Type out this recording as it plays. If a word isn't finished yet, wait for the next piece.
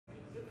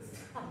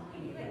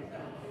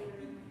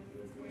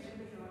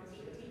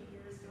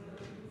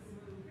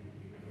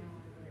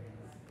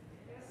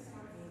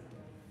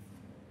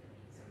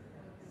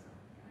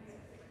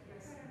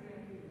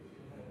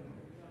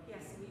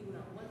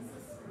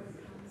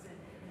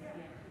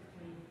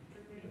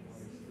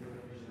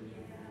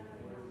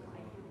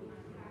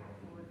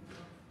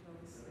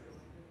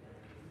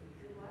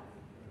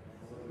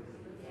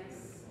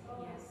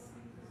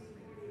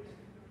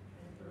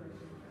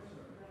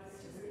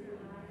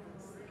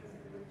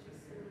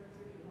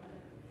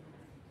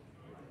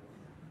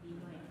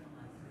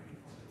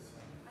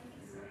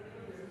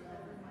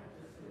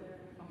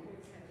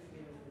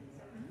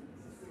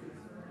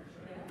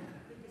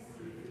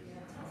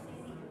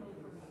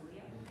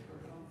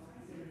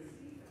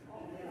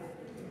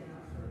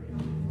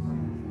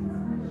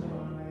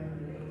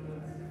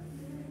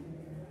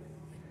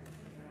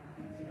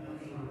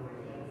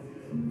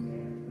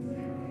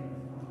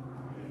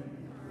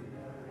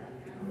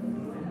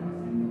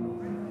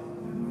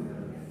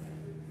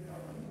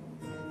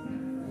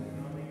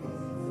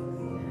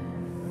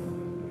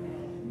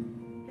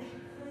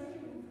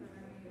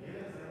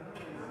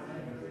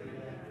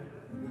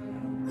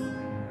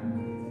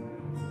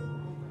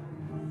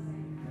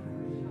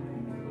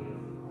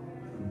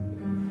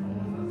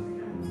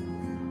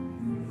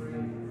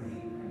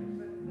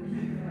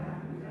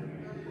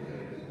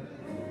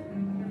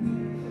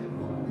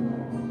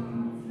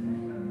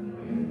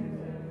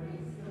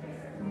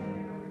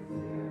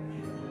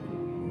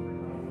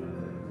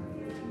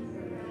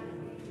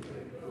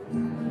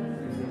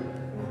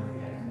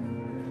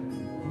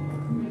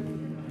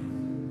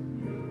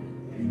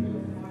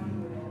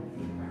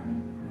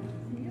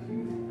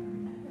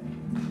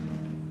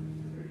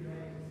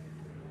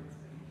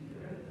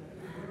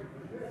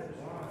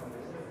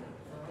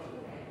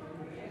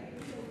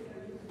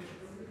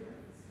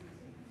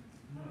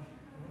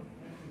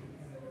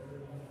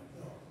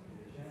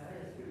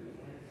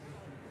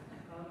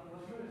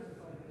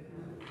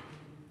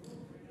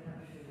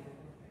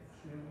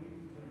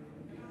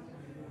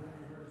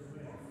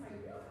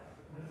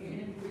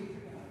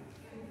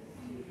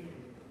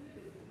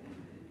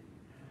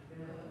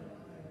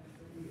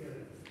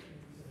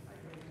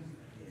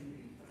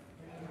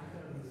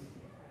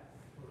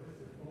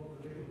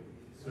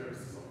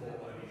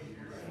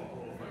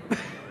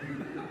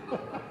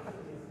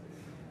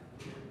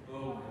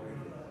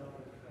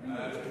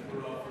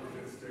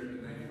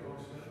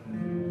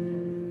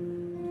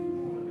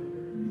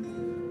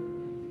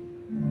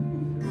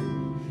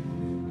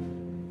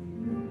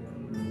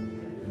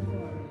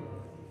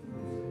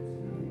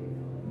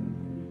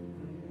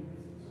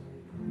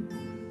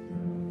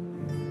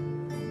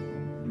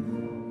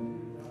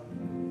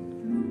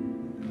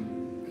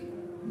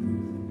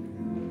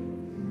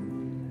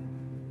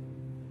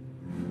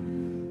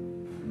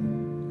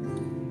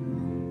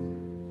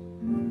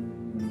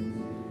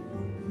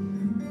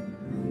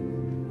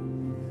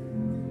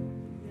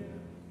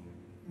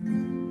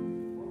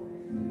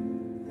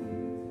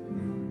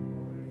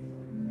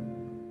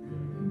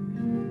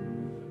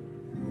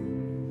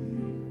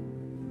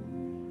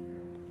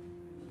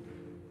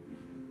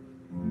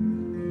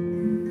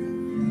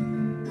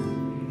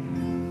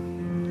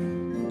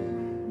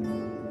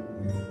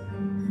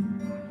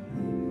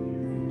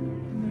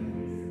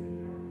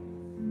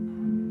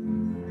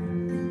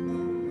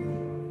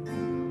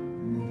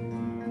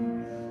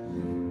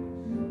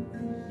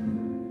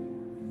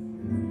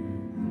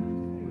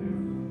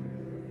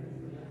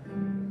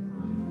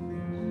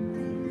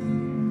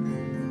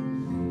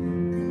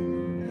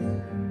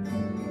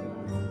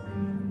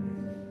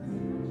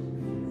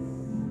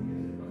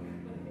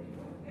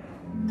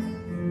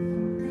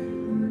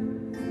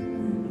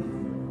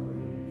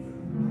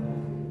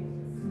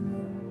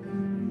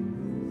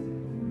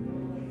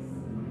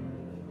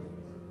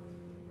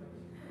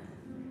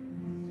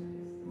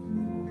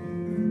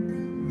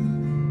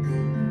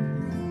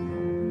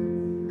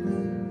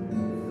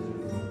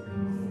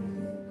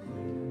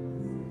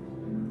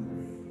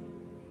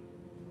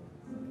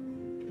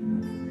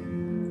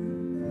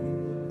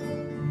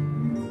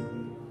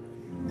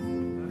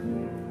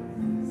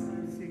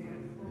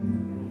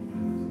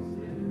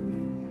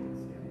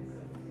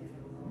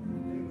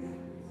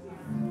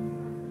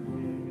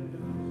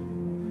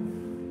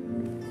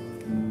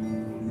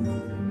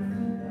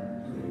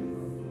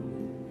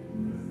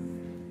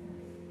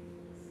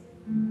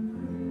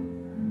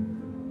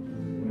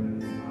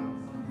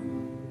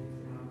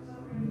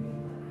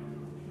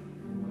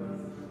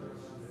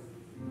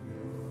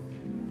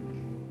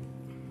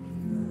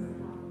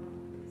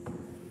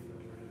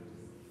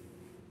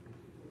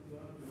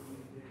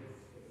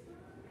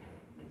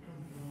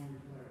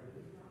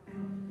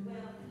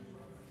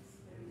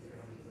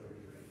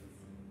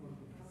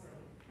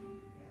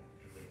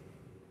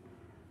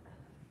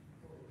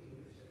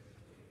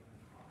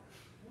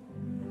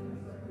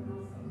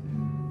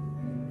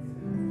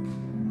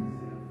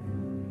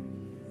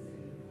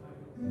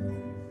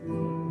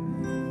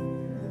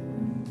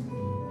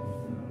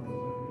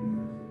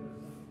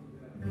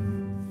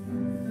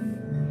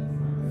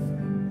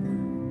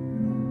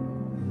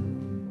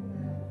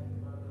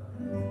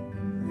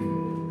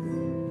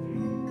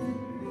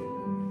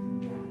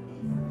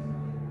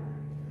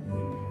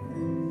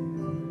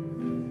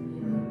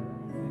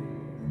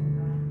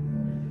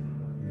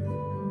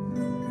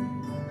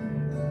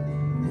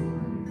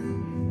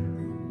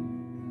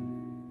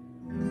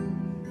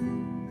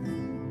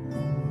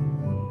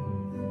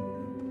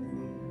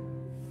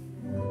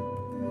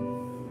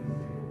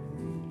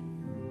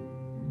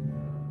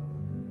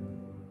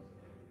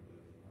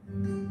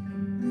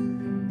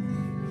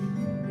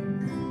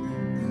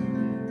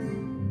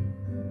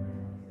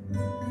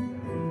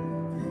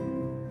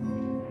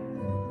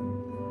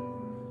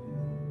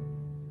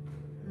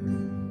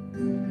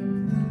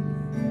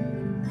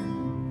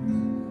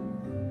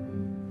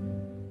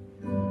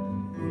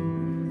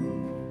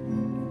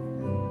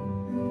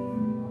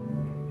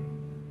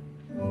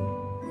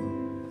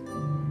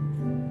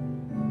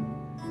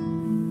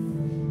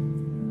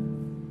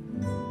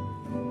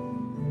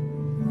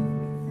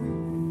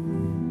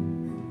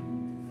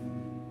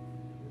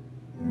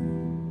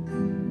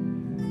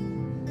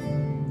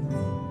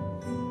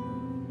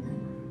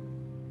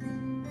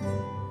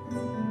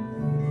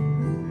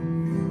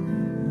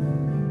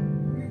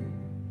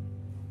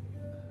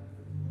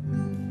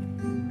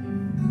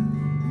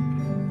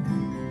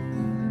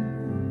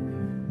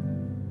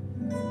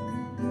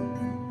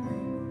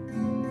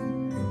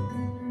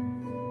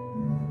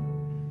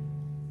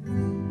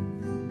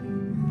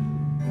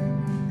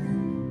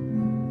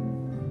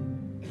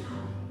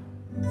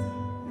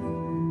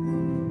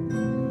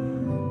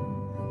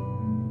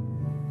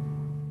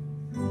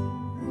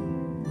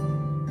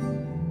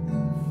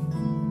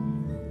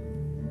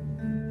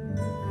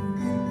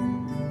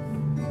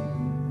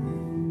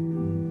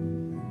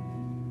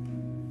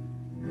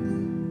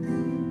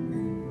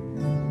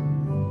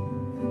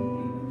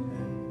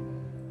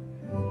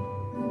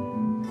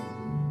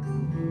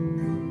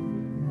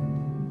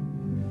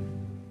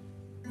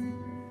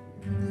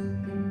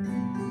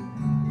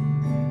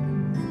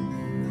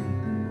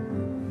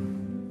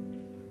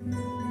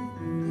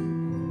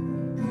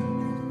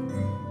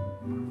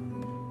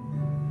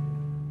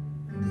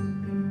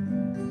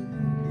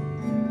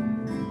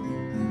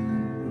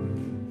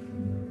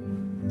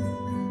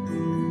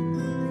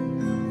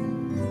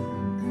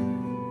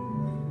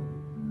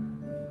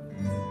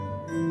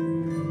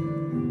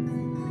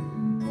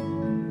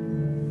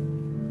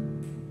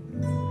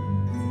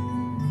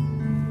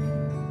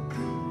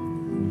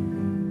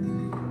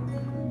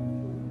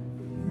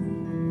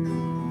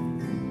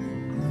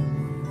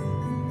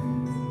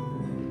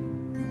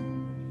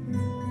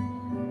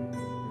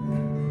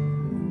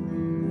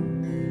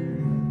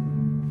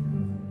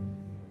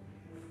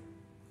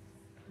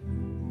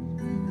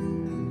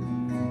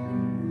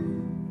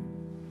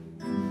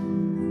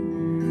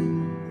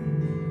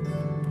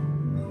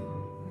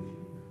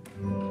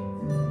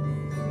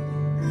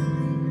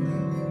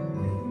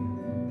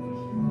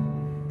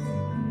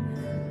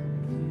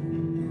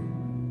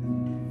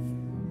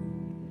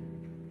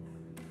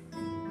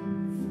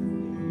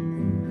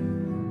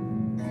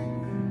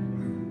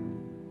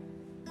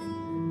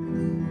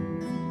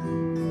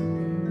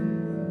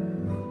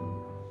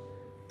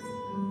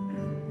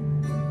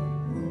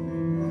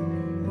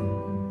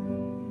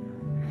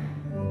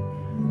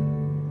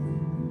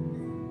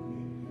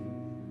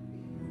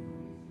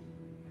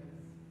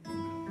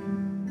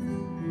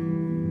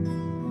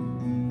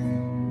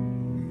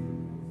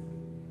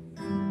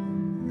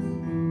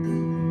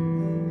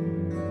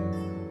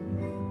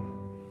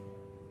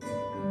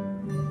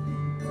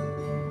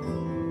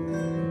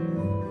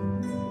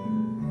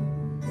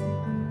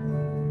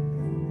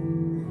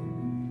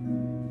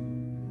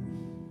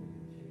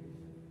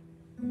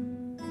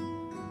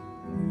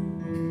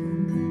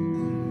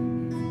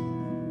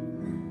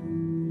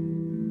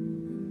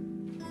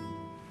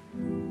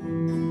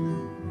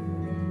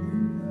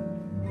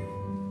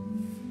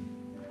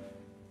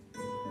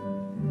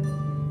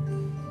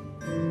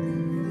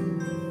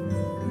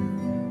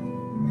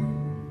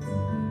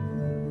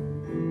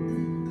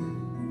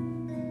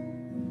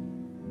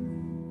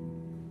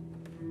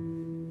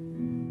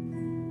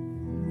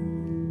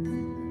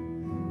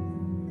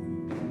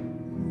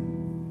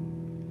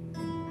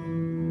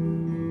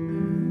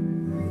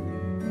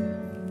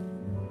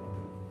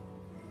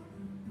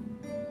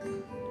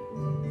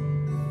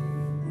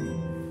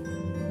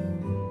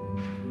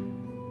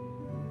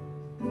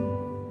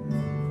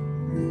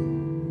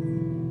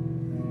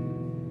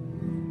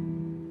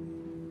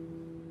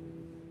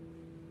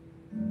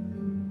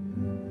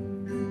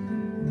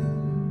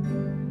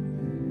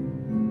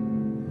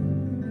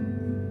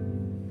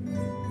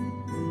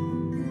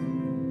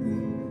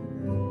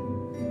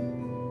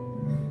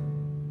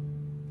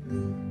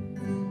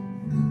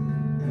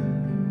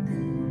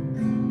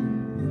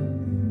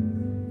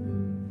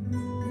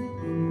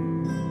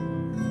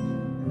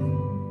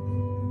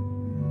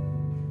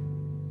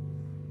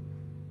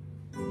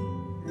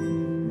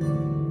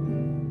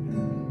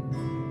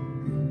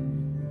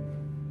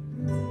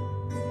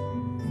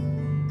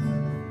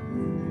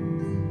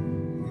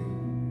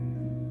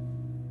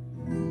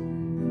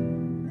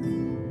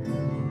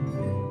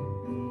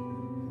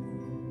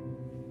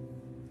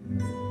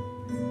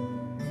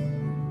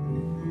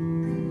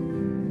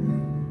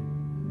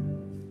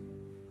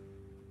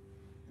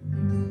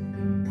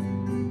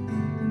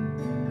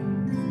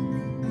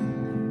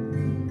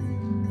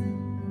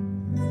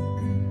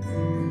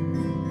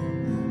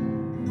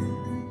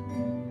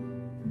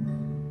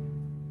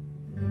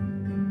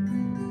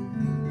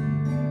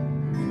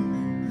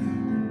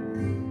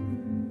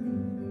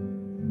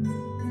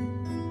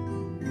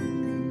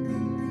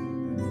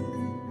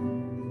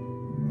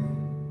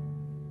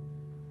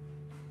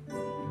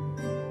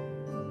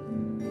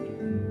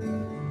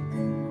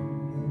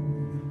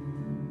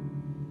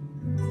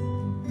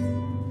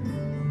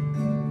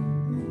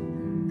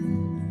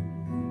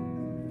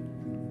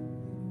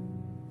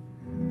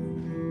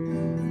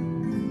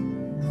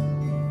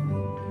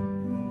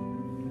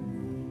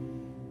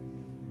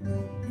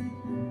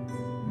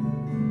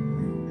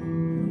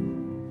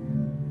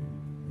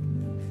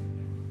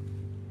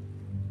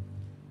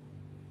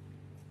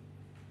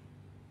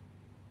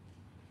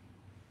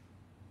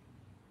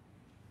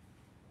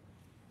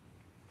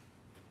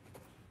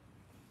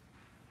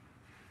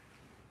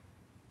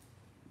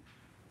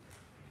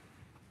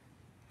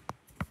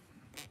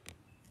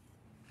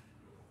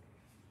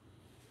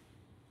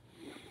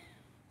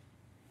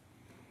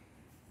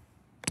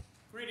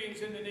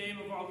Greetings in the name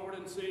of our Lord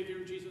and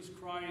Savior, Jesus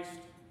Christ.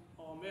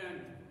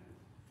 Amen.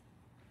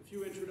 A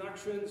few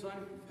introductions.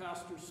 I'm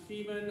Pastor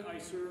Schieman. I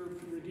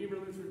serve Redeemer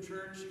Lutheran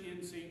Church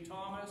in St.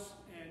 Thomas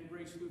and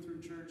Grace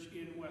Lutheran Church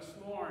in West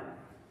Lorne.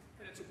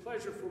 And it's a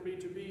pleasure for me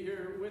to be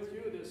here with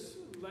you this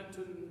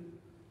Lenten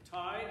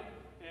tide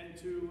and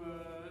to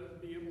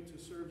be able to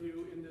serve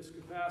you in this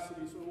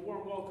capacity. So a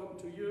warm welcome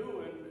to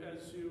you, and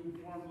as you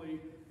warmly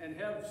and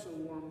have so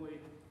warmly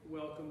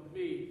welcomed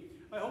me.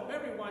 I hope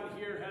everyone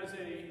here has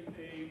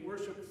a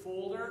worship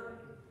folder,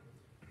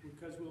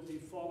 because we'll be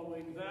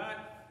following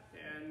that.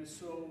 And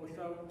so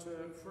without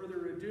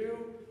further ado,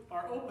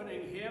 our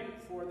opening hymn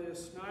for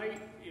this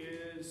night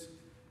is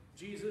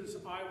Jesus,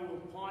 I Will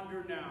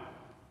Ponder Now.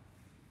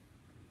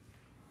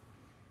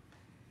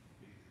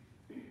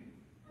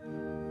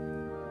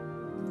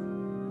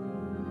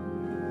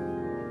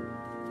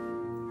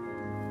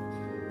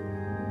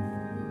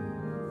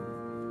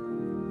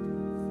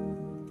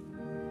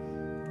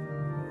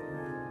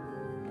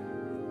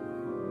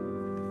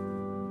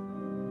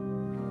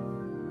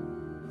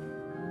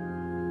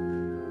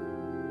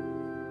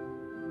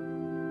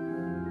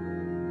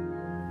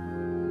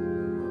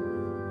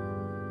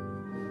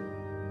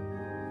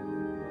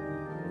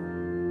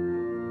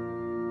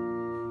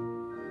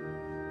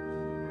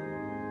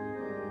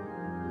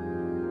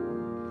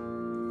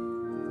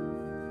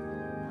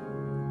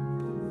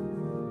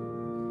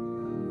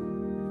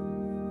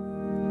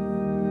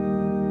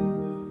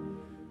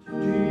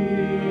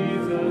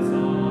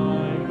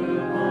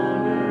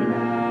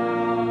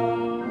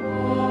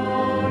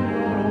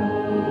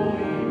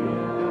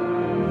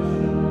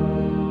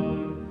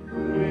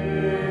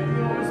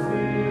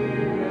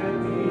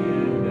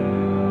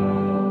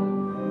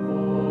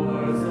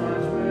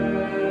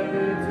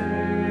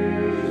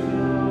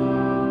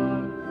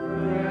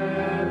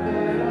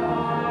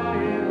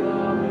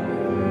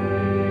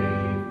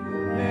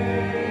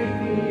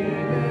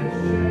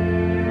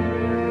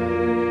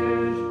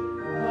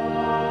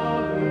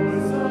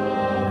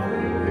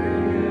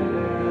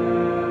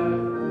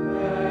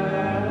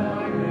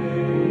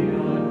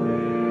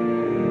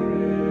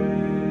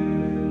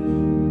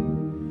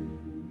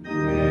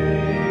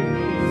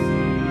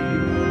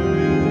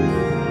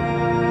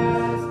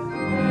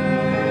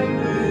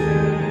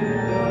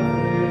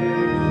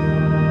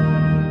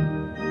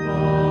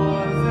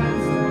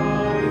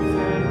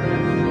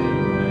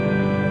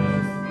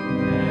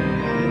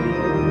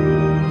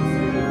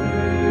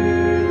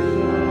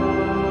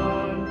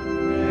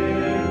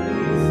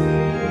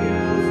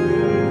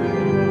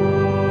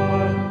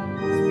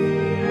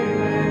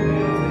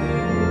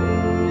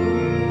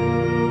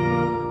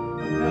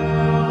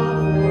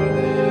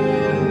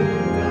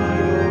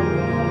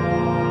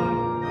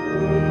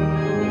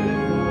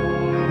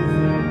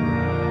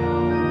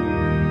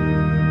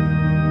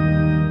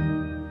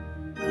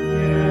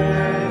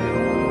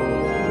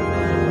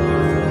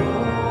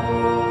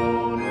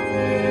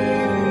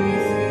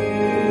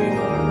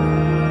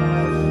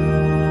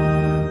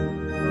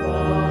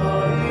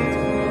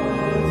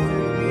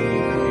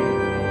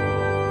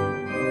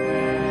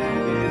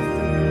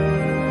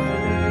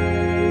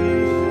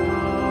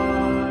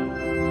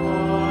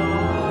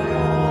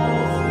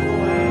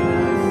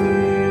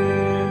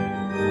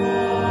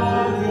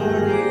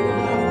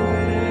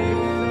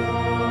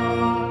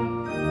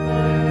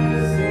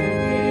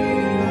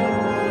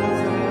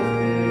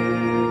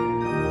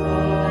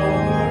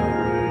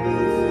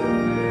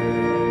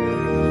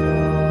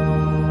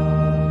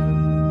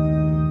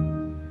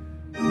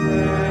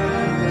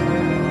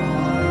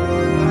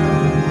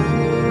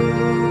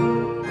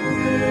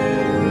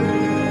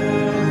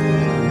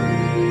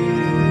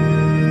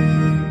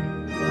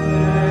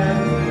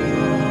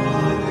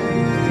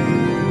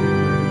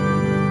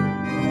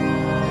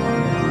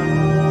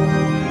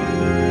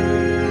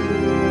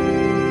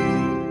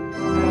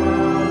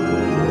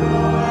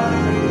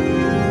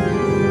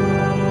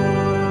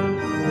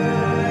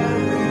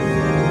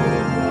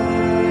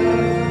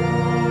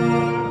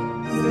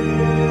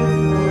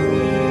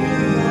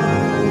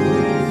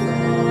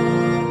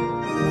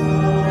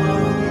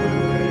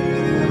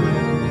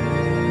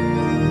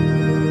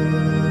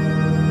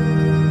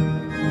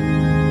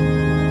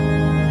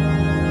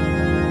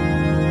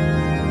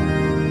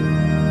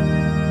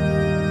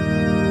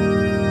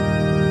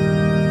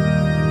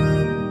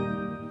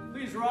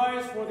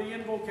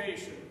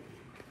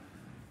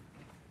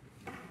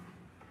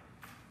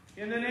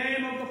 In the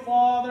name of the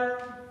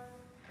Father,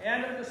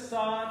 and of the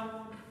Son,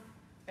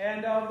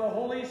 and of the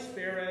Holy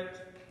Spirit.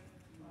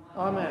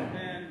 Amen.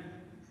 Amen.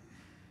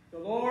 The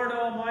Lord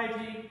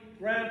Almighty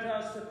grant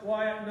us a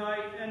quiet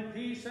night and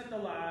peace at the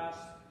last.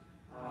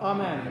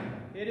 Amen.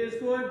 It is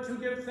good to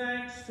give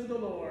thanks to the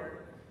Lord.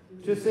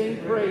 To sing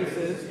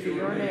praises to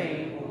your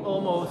name, O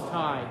Most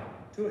High.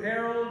 To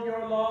herald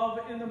your love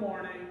in the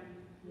morning.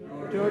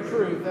 Your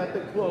truth at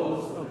the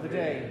close of the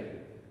day.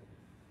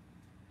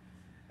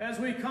 As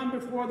we come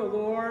before the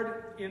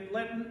Lord in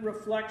Lenten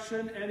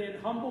reflection and in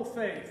humble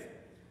faith,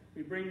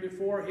 we bring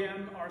before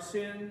him our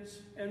sins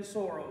and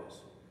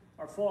sorrows,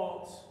 our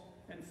faults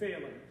and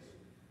failings.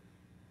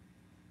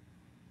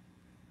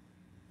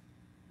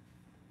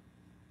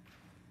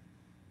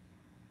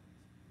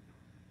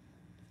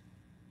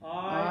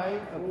 I,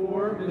 a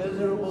poor,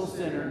 miserable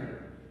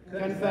sinner,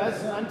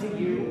 confess unto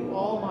you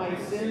all my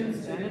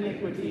sins and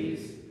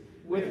iniquities,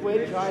 with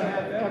which I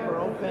have ever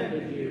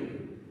offended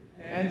you,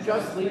 and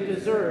justly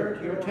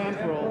deserved your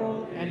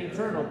temporal and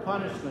eternal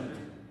punishment.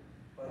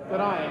 But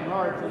I am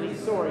heartily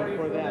sorry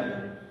for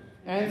them,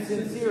 and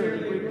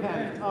sincerely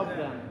repent of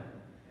them.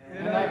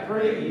 And I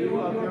pray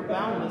you of your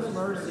boundless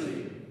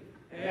mercy,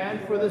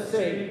 and for the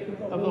sake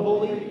of the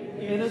holy,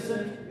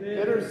 innocent,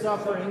 bitter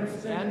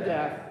sufferings and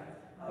death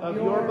of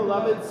your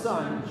beloved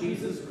Son,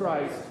 Jesus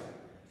Christ,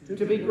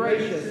 to be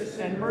gracious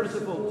and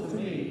merciful to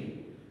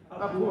me,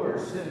 a poor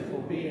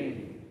sinful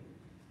being.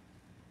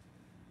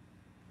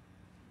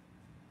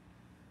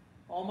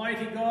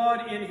 Almighty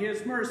God, in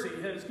his mercy,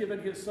 has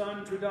given his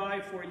Son to die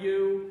for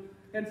you,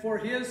 and for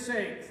his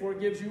sake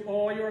forgives you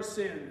all your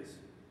sins.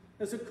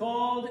 As a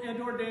called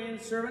and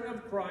ordained servant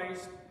of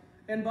Christ,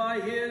 and by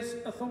his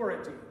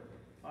authority,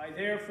 I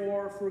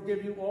therefore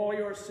forgive you all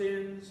your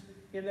sins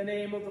in the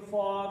name of the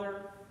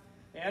Father,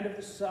 and of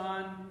the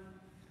Son,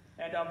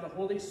 and of the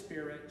Holy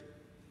Spirit.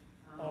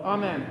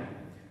 Amen.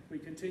 We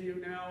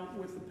continue now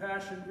with the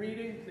Passion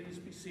reading. Please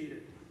be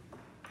seated.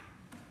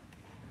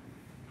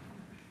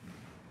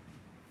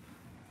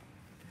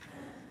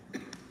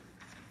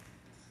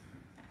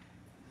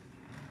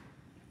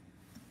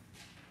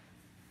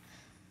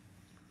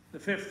 The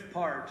fifth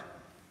part.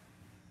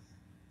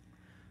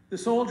 The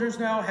soldiers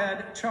now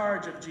had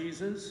charge of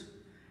Jesus.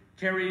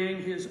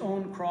 Carrying his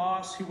own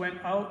cross, he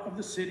went out of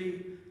the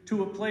city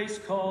to a place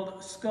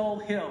called Skull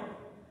Hill,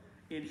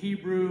 in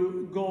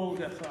Hebrew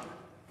Golgotha.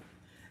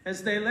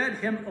 As they led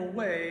him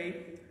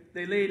away,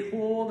 they laid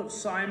hold of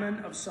Simon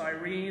of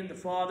Cyrene, the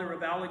father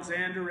of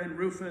Alexander and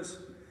Rufus,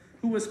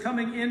 who was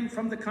coming in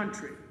from the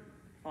country.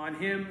 On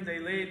him they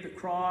laid the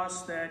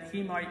cross that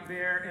he might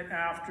bear it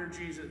after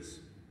Jesus.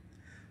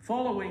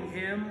 Following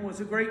him was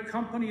a great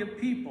company of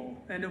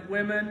people and of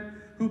women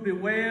who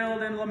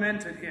bewailed and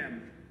lamented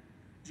him.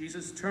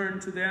 Jesus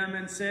turned to them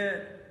and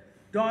said,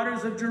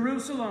 "Daughters of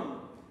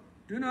Jerusalem,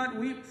 do not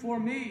weep for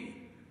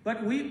me,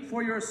 but weep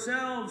for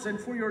yourselves and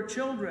for your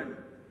children.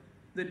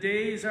 The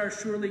days are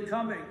surely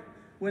coming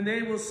when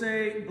they will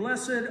say,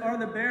 'Blessed are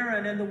the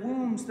barren and the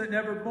wombs that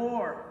never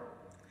bore,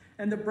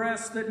 and the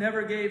breasts that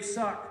never gave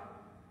suck.'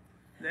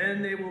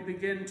 Then they will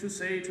begin to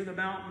say to the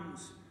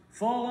mountains,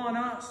 'Fall on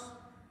us,'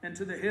 and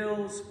to the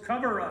hills,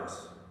 'Cover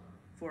us.'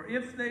 For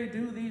if they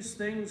do these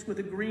things with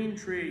a green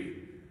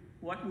tree,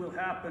 what will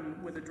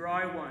happen with a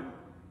dry one?"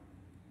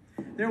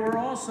 There were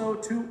also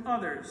two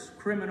others,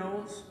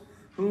 criminals,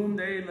 whom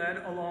they led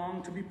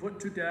along to be put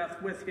to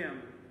death with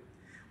him.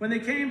 When they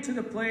came to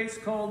the place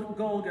called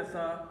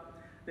Golgotha,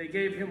 they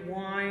gave him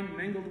wine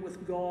mingled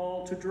with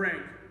gall to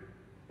drink.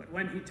 But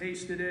when he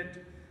tasted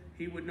it,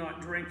 he would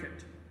not drink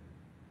it.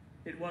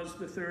 It was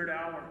the third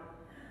hour,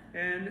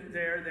 and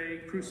there they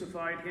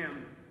crucified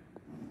him.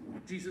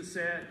 Jesus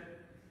said,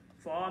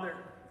 "Father,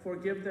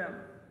 forgive them,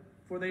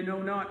 for they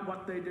know not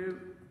what they do."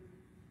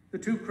 The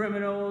two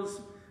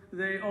criminals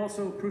they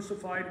also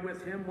crucified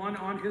with him, one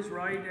on his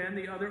right and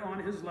the other on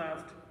his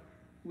left,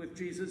 with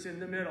Jesus in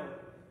the middle.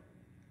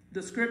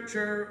 The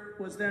scripture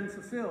was then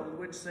fulfilled,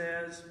 which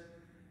says,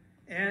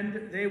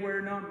 and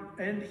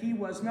he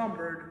was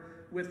numbered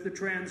with the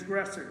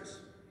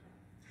transgressors.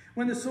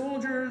 When the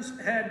soldiers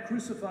had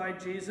crucified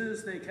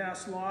Jesus, they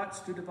cast lots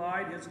to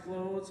divide his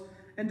clothes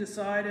and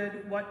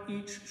decided what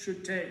each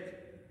should take.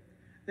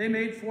 They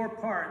made 4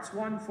 parts,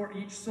 one for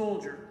each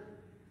soldier.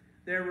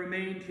 There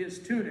remained his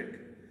tunic,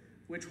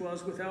 which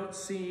was without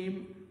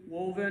seam,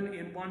 woven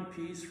in one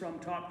piece from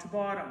top to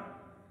bottom.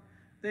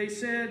 They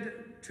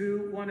said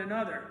to one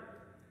another,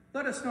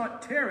 "Let us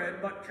not tear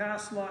it, but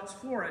cast lots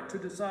for it to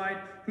decide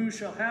who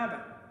shall have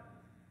it."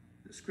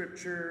 The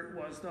scripture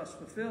was thus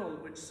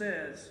fulfilled, which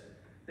says,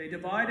 "They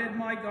divided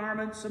my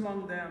garments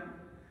among them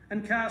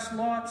and cast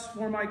lots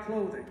for my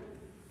clothing."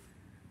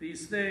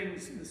 These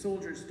things the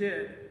soldiers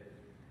did,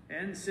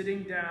 and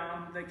sitting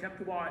down, they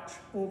kept watch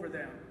over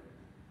them.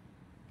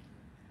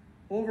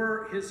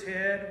 Over his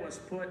head was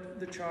put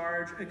the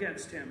charge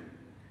against him.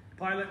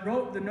 Pilate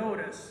wrote the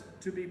notice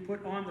to be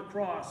put on the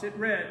cross. It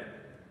read,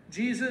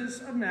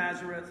 "Jesus of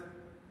Nazareth,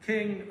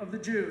 King of the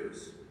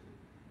Jews."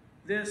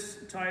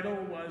 This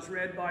title was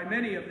read by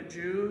many of the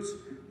Jews,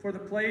 for the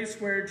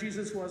place where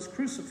Jesus was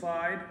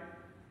crucified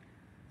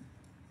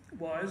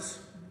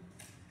was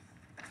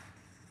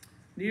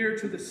near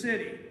to the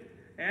city,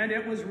 and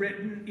it was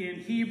written in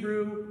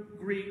Hebrew,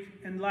 Greek,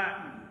 and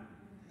Latin.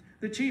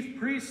 The chief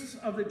priests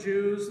of the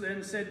Jews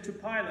then said to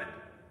Pilate,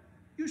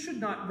 "You should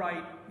not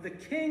write the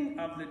King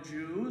of the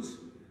Jews,"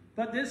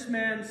 but this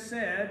man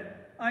said,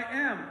 "I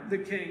am the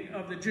King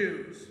of the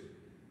Jews."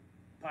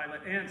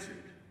 Pilate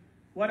answered,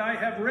 "What I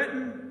have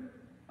written,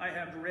 I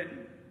have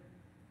written."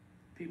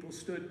 People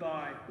stood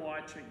by,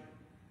 watching.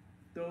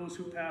 Those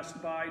who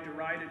passed by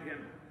derided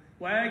him,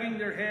 wagging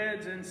their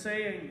heads and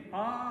saying,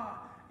 "Ah,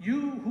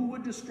 you who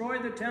would destroy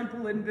the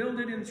temple and build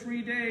it in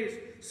 3 days,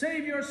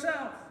 save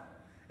yourself.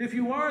 If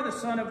you are the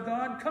Son of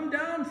God, come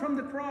down from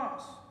the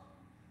cross."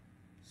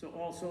 So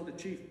also the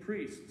chief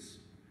priests,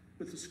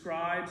 with the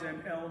scribes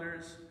and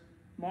elders,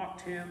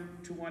 mocked him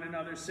to one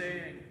another,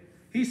 saying,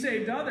 "He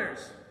saved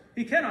others.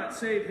 He cannot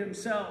save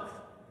himself.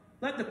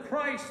 Let the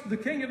Christ, the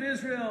King of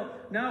Israel,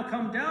 now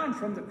come down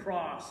from the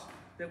cross,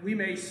 that we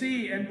may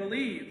see and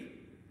believe.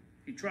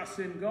 He trusts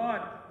in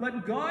God.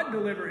 Let God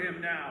deliver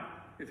him now,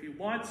 if he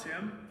wants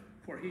him.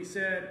 For he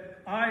said,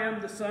 'I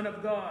am the Son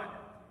of God.'"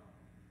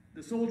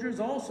 The soldiers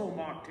also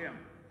mocked him,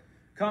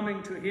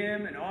 coming to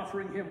him and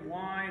offering him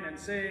wine and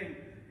saying,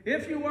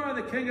 "If you are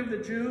the King of the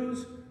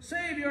Jews,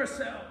 save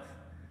yourself."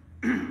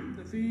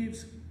 The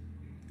thieves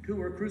who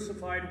were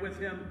crucified with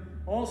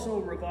him also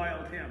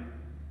reviled him.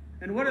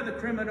 And one of the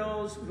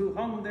criminals who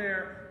hung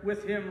there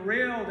with him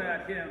railed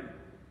at him,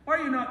 "Are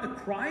you not the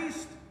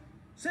Christ?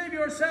 Save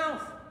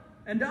yourself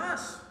and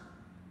us."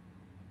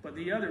 But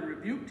the other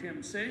rebuked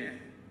him, saying,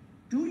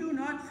 "Do you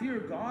not fear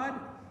God,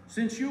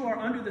 since you are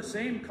under the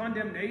same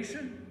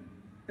condemnation?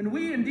 And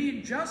we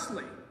indeed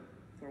justly,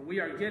 for we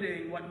are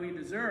getting what we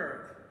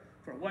deserve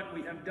for what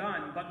we have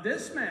done. But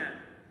this man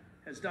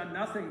has done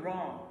nothing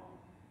wrong."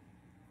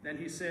 Then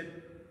he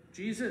said,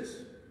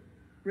 "Jesus,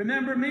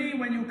 remember me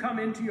when you come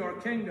into your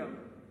kingdom."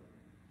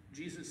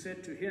 Jesus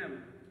said to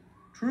him,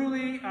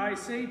 "Truly I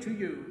say to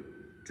you,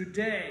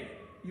 today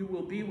you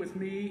will be with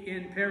me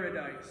in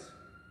paradise."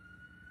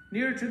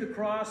 Near to the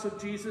cross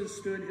of Jesus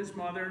stood his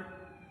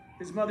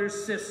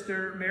mother's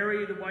sister,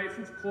 Mary, the wife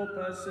of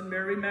Clopas, and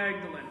Mary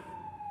Magdalene.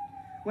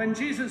 When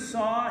Jesus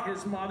saw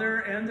his mother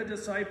and the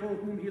disciple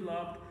whom he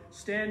loved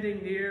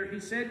standing near, he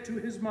said to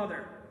his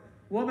mother,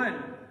 "Woman,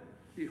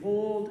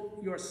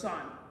 behold your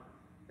son."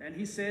 Then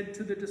he said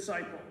to the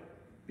disciple,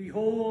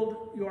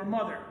 "Behold your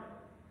mother."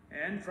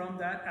 And from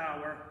that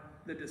hour,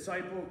 the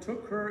disciple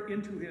took her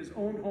into his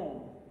own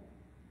home.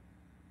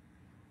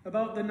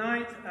 About the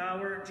 9th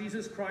hour,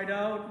 Jesus cried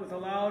out with a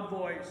loud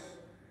voice,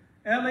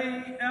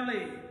 "Eli,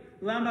 Eli,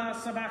 lama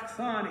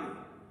sabachthani,"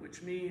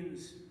 which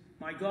means,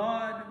 my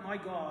God,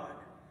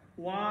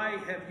 why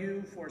have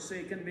you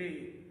forsaken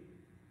me?"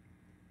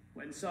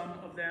 When some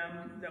of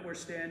them that were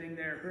standing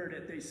there heard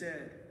it, they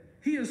said,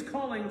 "He is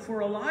calling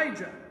for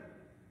Elijah."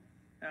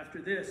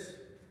 After this,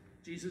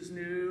 Jesus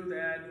knew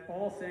that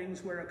all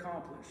things were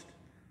accomplished.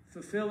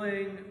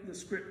 Fulfilling the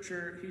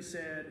scripture, he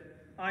said,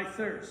 "I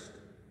thirst."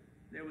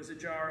 There was a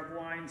jar of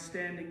wine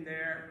standing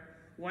there.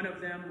 One of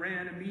them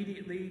ran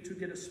immediately to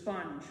get a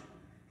sponge.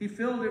 He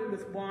filled it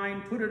with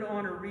wine, put it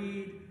on a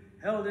reed,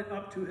 held it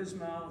up to his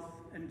mouth,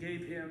 and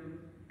gave him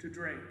to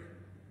drink.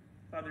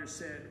 Others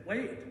said,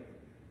 "Wait,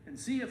 and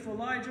see if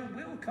Elijah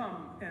will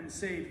come and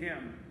save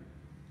him."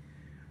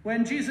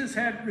 When Jesus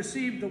had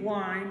received the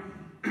wine,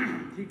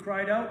 he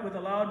cried out with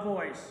a loud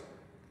voice,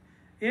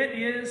 "It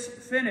is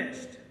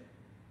finished."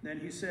 Then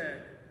he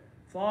said,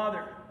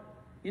 "Father,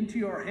 into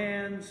your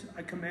hands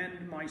I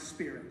commend my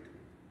spirit."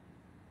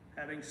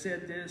 Having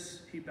said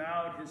this, he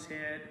bowed his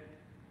head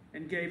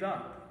and gave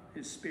up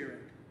his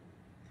spirit.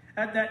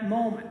 At that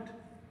moment,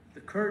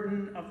 the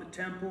curtain of the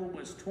temple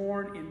was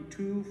torn in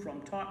two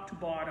from top to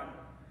bottom.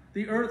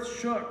 The earth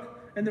shook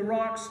and the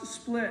rocks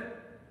split.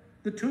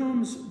 The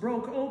tombs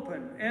broke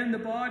open, and the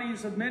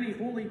bodies of many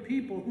holy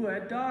people who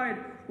had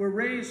died were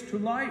raised to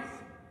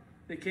life.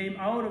 They came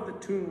out of the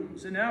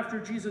tombs, and after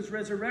Jesus'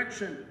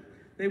 resurrection,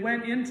 they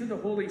went into the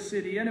holy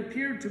city and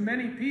appeared to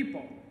many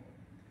people.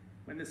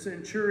 When the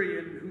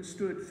centurion who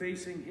stood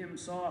facing him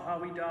saw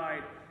how he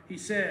died, he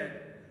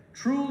said,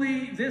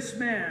 "Truly this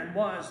man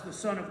was the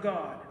Son of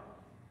God."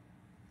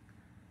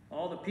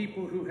 All the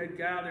people who had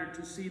gathered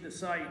to see the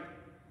sight,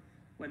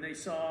 when they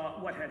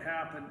saw what had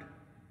happened,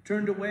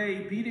 turned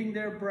away, beating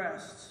their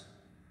breasts.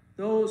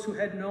 Those who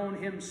had known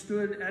him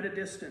stood at a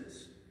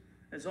distance,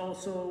 as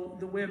also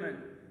the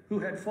women who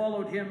had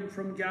followed him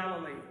from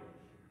Galilee.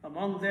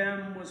 Among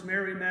them was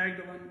Mary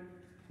Magdalene,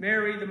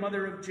 Mary, the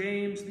mother of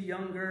James the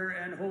younger,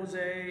 and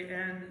Jose,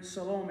 and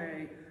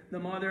Salome, the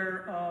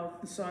mother of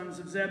the sons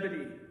of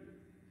Zebedee.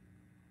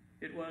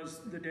 It was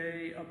the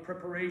day of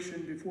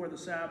preparation before the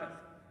Sabbath,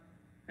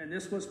 and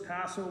this was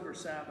Passover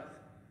Sabbath.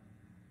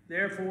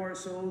 Therefore,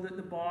 so that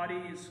the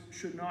bodies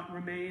should not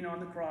remain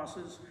on the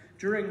crosses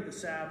during the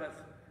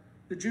Sabbath,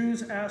 the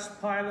Jews asked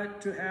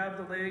Pilate to have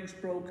the legs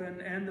broken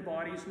and the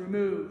bodies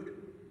removed.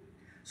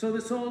 So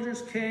the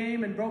soldiers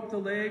came and broke the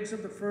legs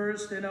of the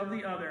first and of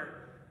the other,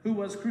 who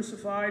was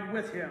crucified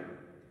with him.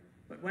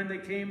 But when they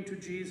came to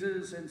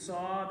Jesus and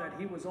saw that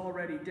he was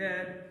already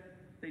dead,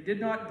 they did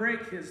not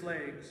break his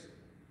legs.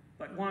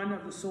 But one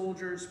of the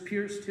soldiers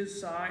pierced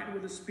his side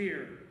with a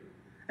spear,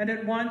 and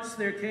at once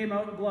there came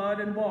out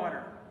blood and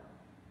water.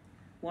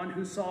 One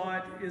who saw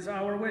it is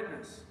our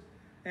witness,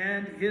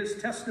 and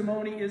his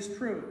testimony is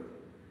true.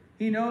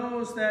 He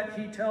knows that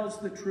he tells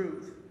the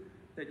truth,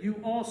 that you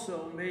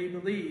also may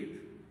believe.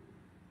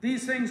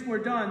 These things were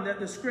done that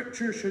the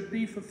scripture should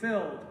be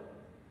fulfilled.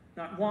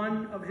 Not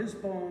one of his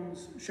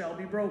bones shall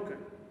be broken.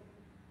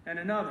 And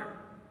another,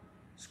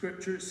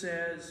 scripture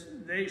says,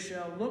 they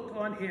shall look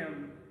on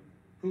him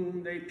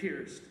whom they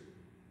pierced.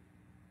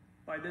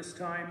 By this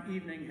time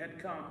evening had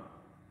come.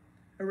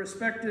 A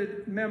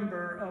respected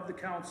member of the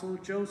council,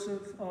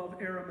 Joseph of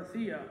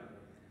Arimathea,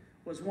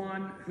 was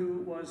one who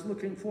was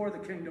looking for the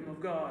kingdom of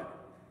God.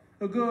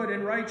 a good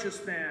and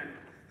righteous man,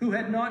 who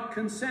had not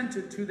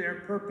consented to their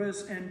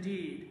purpose and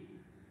deed.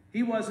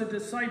 He was a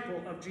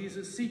disciple of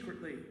Jesus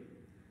secretly,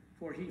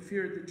 for he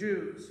feared the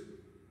Jews.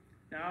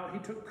 Now he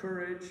took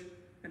courage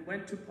and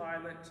went to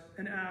Pilate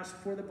and asked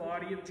for the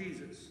body of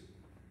Jesus.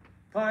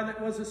 Pilate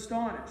was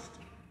astonished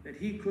that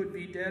he could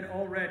be dead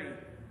already.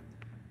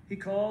 He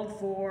called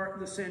for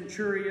the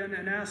centurion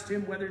and asked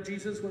him whether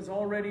Jesus was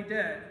already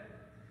dead.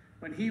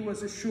 When he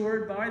was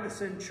assured by the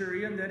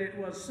centurion that it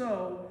was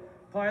so,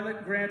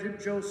 Pilate granted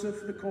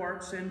Joseph the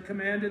corpse and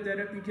commanded that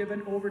it be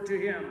given over to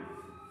him.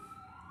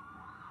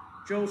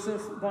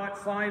 Joseph bought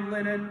fine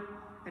linen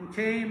and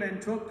came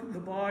and took the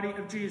body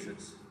of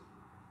Jesus.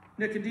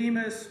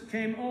 Nicodemus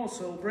came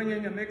also,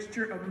 bringing a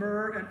mixture of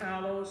myrrh and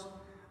aloes,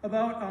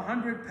 about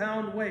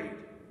 100-pound weight.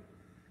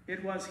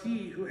 It was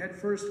he who had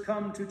first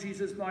come to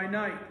Jesus by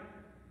night.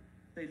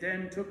 They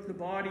then took the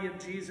body of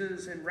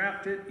Jesus and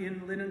wrapped it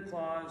in linen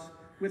cloths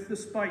with the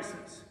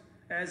spices,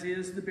 as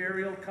is the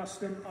burial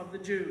custom of the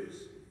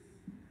Jews.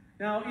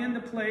 Now in the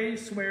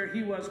place where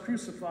he was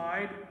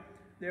crucified,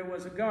 there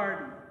was a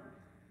garden,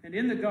 and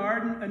in the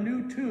garden a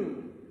new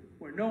tomb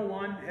where no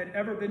one had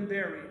ever been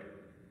buried.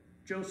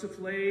 Joseph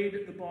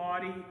laid the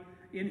body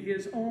in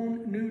his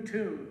own new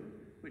tomb,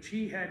 which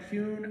he had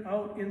hewn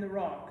out in the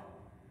rock,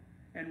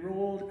 and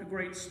rolled a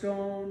great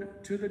stone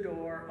to the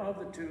door of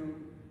the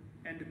tomb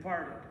and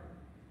departed.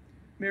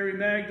 Mary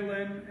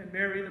Magdalene and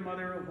Mary, the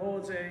mother of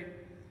Jose,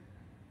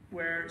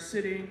 were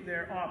sitting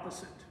there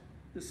opposite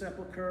the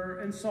sepulchre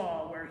and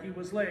saw where he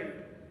was laid.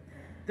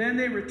 Then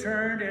they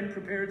returned and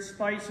prepared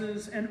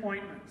spices and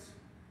ointments.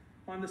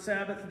 On the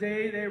Sabbath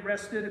day they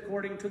rested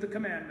according to the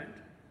commandment.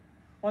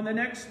 On the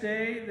next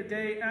day, the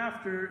day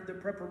after the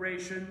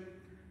preparation,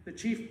 the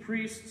chief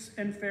priests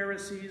and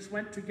Pharisees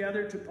went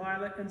together to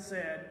Pilate and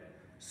said,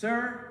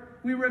 "Sir,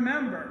 we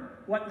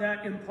remember what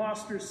that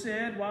impostor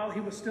said while he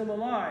was still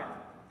alive.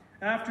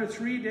 After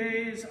 3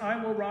 days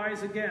I will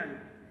rise again.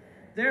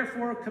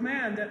 Therefore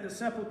command that the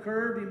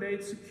sepulchre be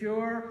made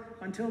secure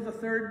until the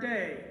 3rd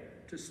day,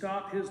 to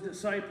stop his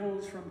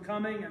disciples from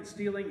coming and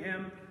stealing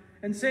him,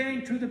 and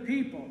saying to the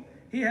people,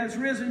 'He has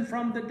risen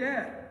from the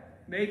dead,'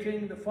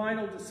 making the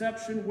final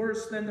deception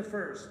worse than the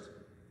first."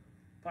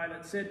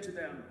 Pilate said to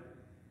them,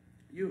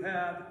 "You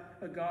have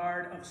a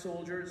guard of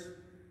soldiers.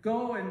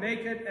 Go and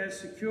make it as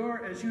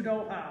secure as you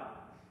know how."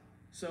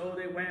 So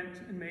they went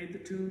and made the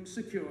tomb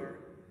secure,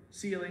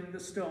 sealing the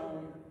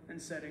stone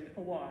and setting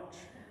a watch.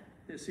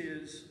 This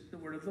is the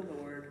word of the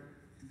Lord.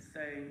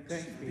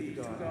 Thanks be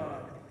to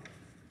God.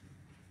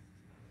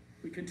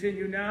 We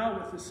continue now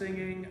with the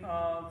singing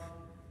of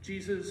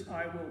Jesus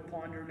I Will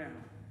Ponder Now.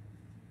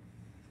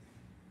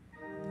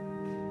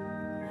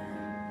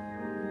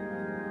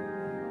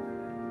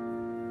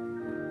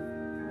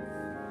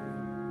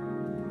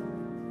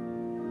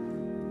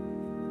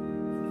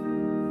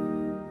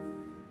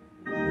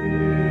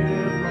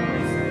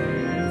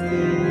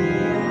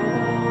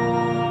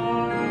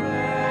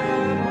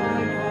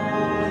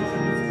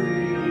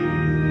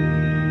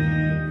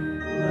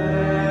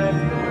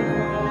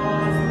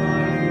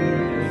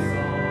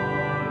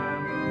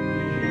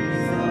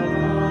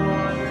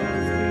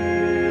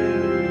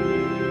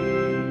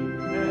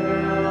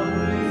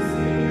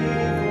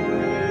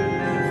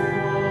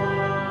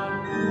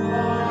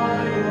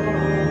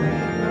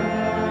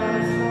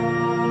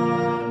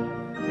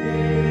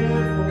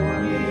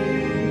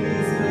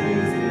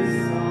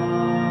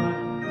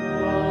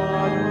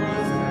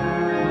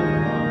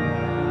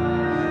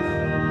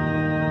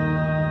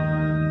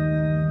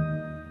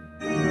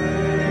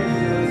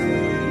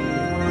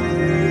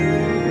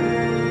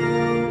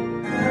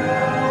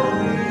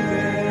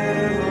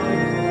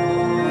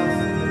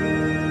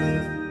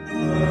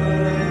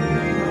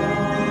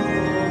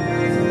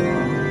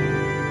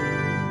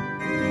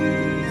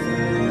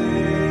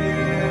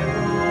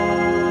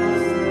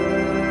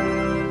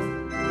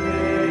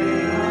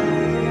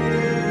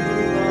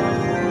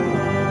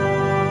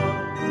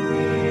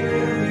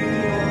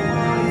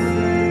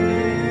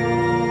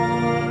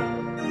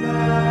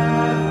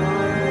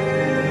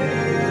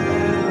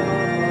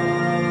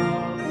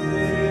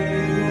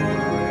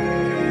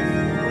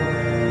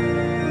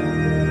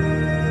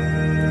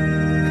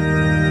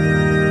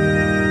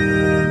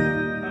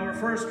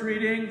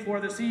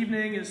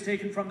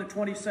 Taken from the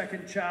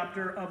 22nd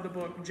chapter of the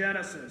book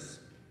Genesis.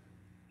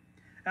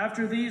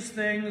 After these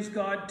things,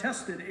 God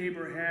tested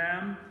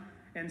Abraham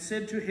and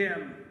said to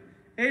him,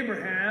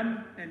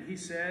 "Abraham," and he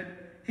said,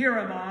 "Here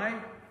am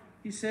I."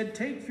 He said,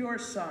 "Take your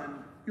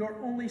son, your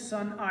only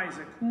son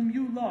Isaac, whom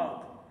you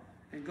love,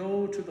 and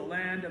go to the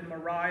land of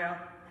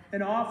Moriah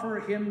and offer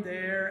him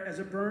there as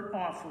a burnt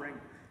offering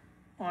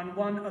on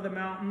one of the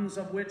mountains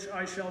of which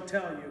I shall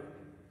tell you."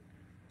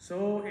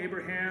 So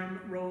Abraham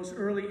rose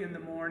early in the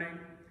morning,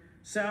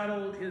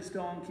 saddled his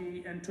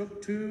donkey, and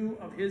took 2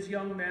 of his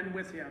young men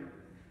with him,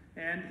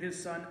 and his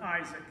son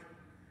Isaac.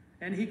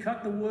 And he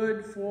cut the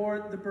wood for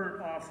the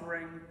burnt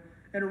offering,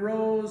 and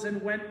arose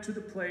and went to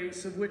the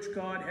place of which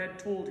God had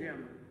told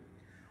him.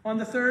 On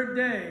the 3rd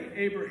day,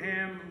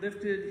 Abraham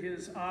lifted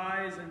his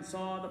eyes and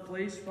saw the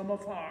place from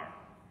afar.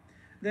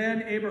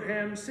 Then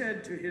Abraham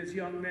said to his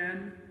young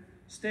men,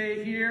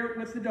 "Stay here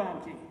with the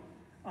donkey.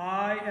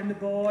 I and the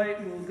boy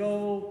will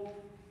go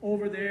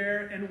over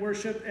there and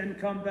worship and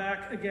come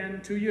back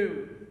again to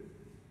you."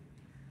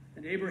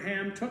 And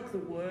Abraham took the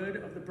wood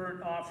of the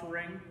burnt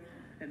offering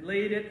and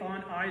laid it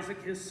on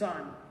Isaac his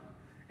son.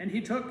 And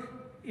he took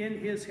in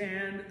his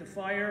hand the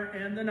fire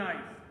and the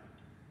knife.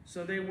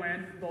 So they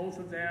went, both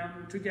of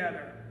them,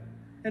 together.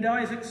 And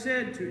Isaac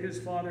said to his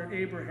father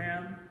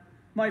Abraham,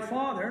 "My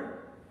father?"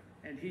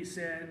 And he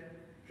said,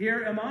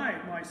 "Here am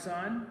I, my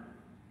son."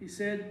 He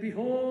said,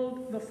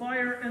 "Behold the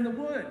fire and the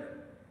wood,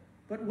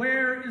 but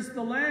where is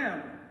the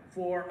lamb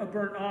for a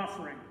burnt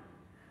offering?"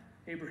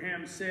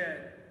 Abraham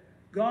said,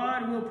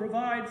 "God will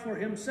provide for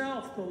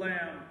himself the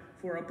lamb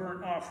for a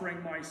burnt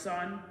offering, my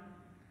son."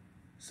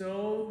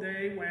 So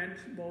they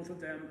went, both of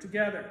them,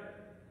 together.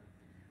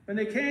 When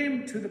they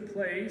came to the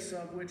place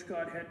of which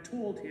God had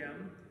told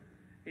him,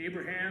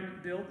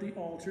 Abraham built the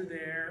altar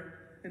there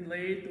and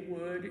laid the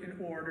wood in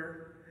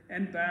order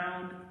and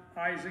bound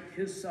Isaac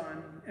his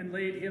son and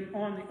laid him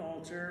on the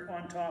altar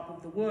on top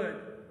of the wood.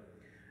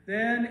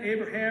 Then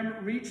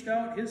Abraham reached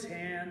out his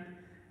hand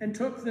and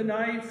took the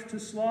knife to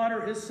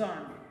slaughter his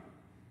son.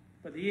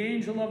 But the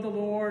angel of the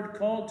Lord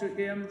called to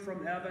him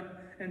from heaven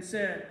and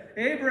said,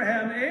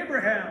 "Abraham,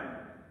 Abraham!"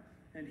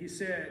 And he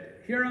said,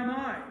 "Here am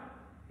I."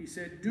 He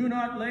said, "Do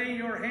not lay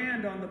your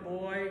hand on the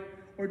boy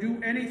or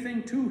do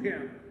anything to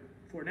him,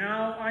 for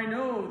now I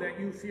know that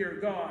you fear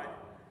God,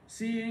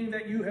 seeing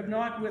that you have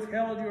not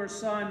withheld your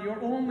son, your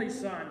only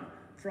son,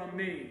 from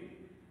me."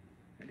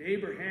 And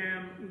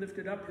Abraham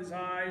lifted up his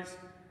eyes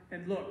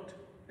and looked,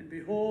 and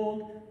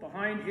behold,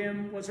 behind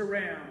him was a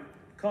ram,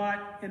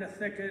 caught in a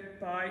thicket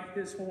by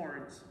his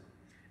horns.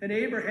 And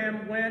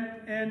Abraham went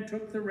and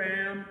took the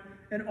ram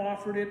and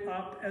offered it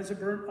up as a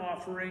burnt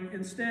offering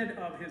instead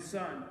of his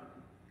son.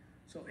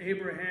 So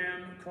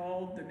Abraham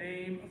called the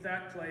name of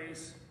that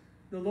place,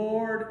 "The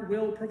Lord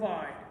will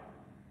provide,"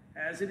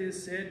 as it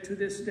is said to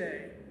this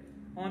day,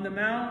 "On the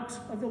mount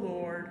of the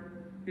Lord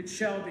it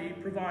shall be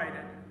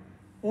provided."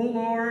 O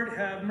Lord,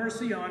 have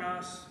mercy on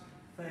us.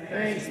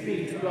 Thanks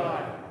be to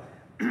God.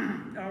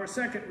 Our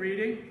second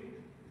reading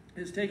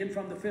is taken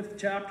from the 5th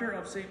chapter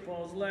of St.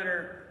 Paul's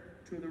letter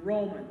to the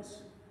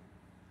Romans.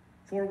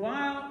 "For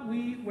while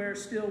we were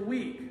still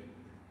weak,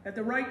 at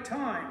the right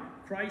time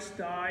Christ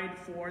died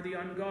for the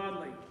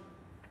ungodly.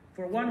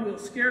 For one will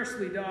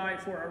scarcely die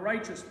for a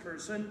righteous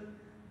person,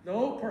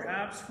 though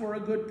perhaps for a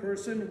good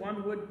person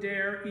one would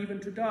dare even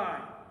to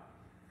die.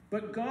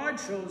 But God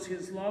shows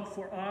his love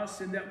for us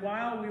in that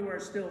while we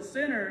were still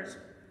sinners,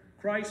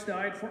 Christ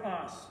died for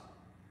us.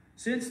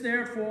 Since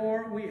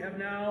therefore we have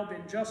now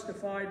been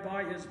justified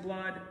by his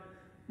blood,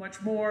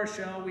 much more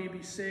shall we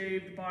be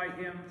saved by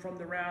him from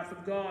the wrath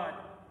of God.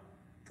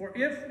 For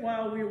if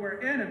while we were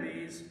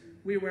enemies,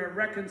 we were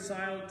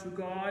reconciled to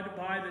God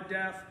by the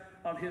death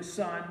of his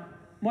Son,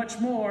 much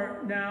more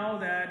now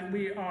that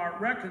we are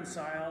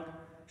reconciled,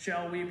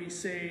 shall we be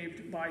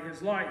saved by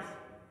his life.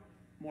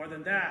 More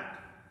than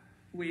that,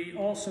 we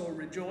also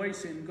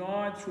rejoice in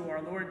God through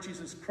our Lord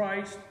Jesus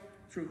Christ,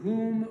 through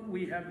whom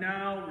we have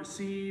now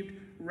received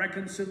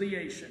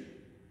reconciliation.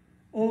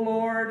 O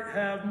Lord,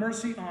 have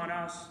mercy on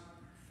us.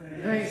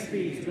 Thanks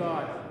be to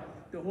God.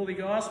 The Holy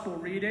Gospel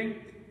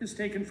reading is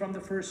taken from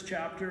the 1st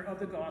chapter of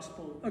the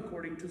Gospel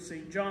according to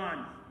St.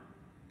 John.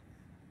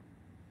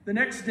 The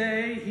next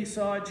day he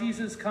saw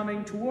Jesus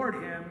coming toward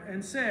him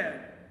and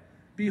said,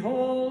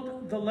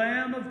 "Behold, the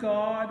Lamb of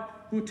God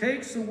who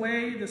takes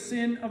away the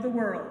sin of the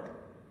world.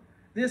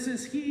 This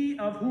is he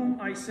of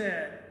whom I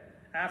said,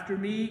 after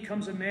me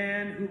comes a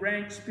man who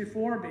ranks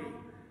before me,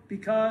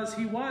 because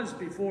he was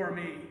before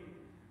me.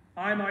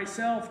 I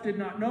myself did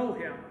not know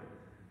him,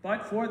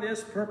 but for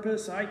this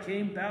purpose I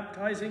came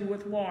baptizing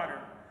with water,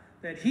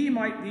 that he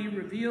might be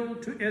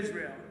revealed to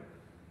Israel."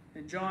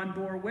 And John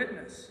bore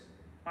witness,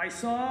 "I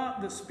saw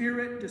the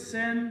Spirit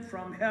descend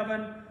from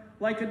heaven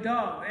like a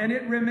dove, and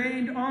it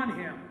remained on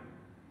him.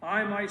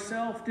 I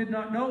myself did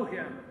not know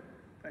him,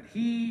 but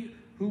he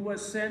who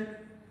sent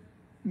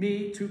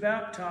me to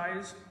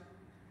baptize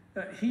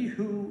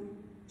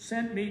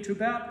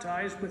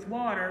with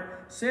water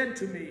said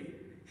to me,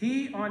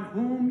 'He on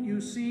whom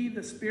you see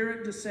the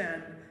Spirit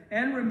descend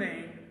and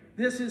remain,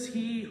 this is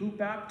he who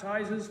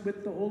baptizes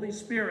with the Holy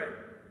Spirit.'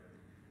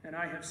 And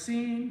I have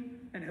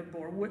seen and have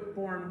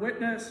borne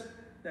witness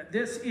that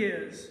this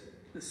is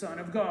the Son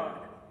of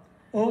God.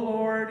 O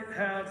Lord,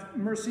 have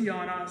mercy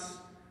on us."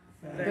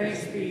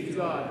 Thanks be to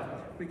God.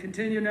 We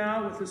continue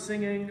now with the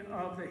singing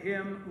of the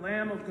hymn,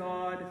 "Lamb of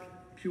God,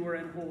 Pure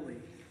and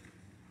Holy."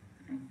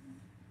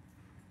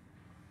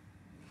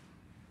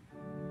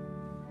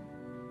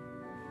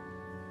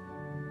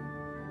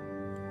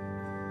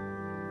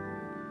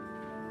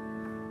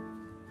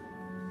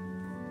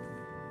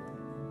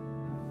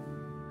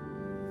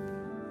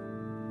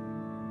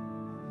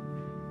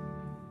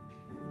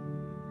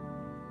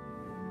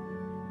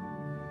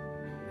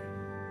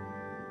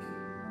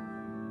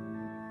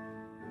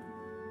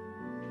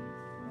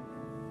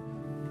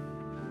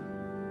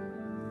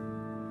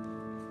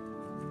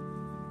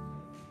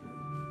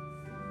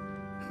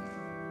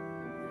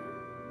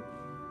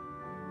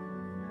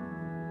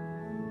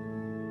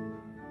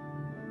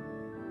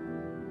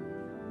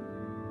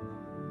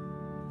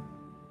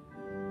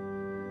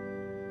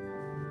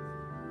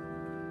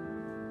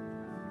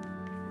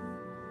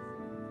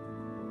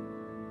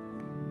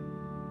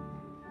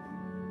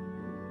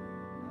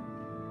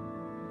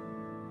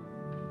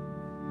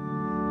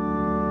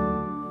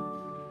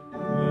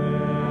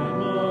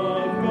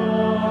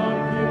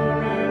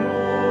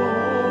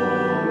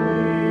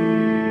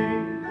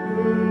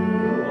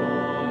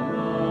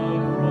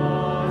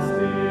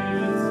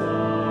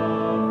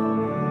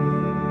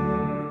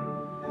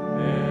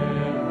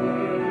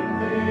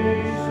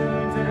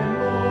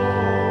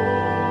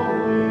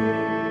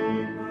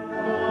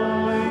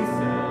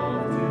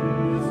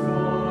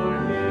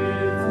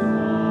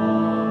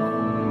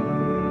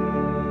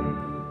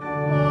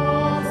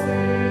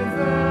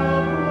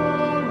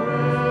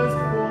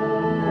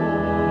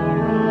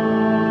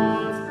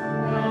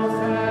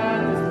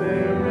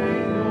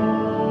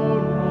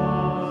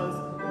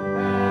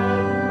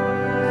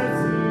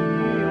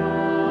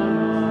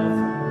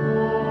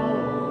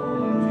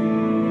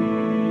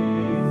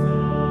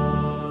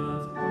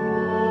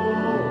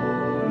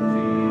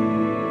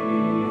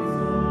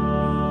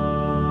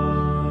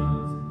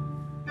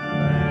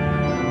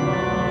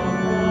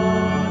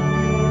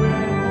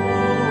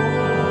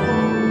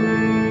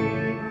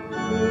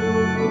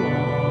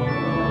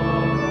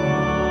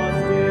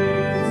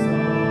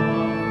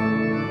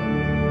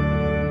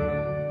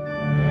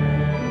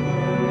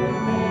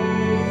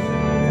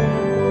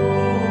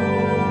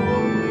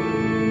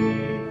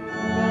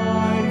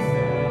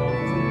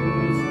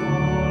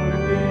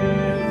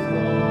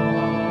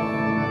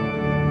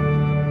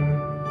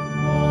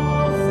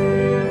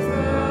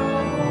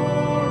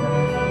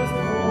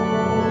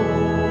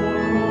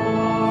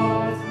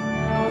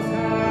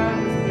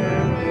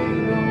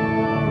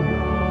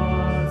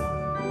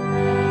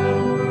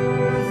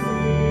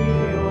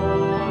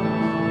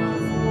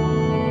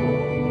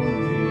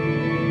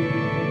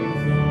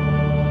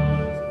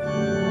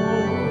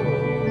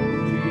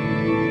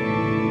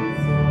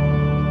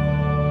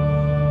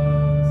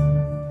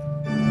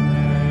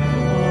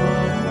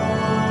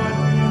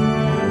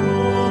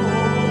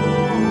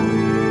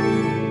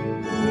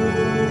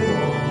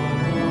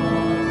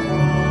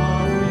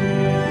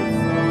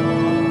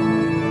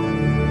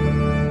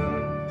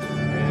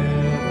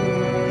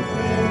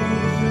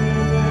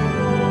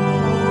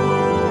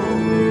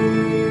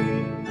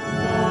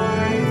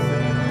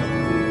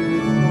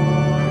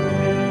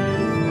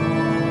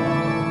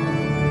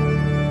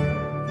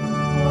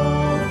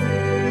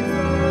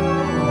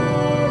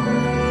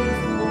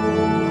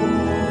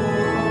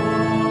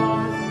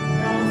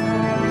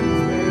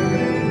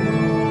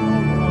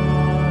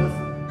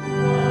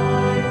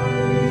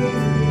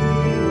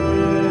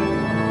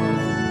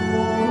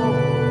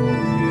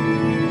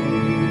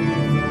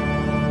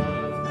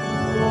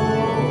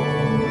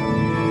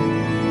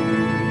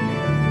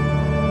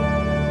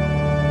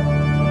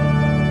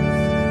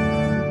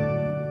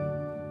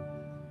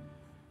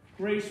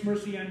 Grace,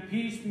 mercy, and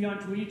peace be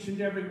unto each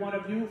and every one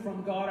of you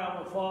from God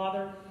our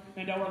Father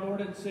and our Lord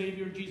and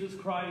Savior Jesus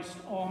Christ.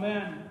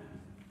 Amen.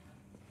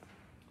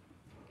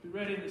 We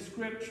read in the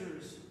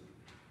Scriptures,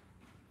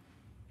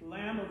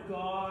 Lamb of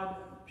God,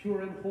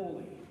 pure and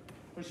holy.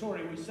 We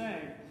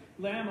sang,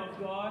 Lamb of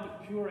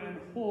God, pure and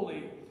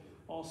holy,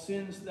 all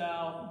sins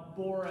thou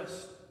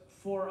borest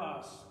for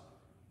us,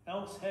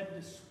 else had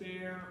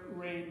despair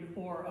reigned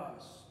o'er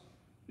us.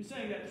 We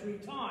sang that 3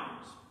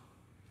 times.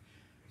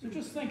 So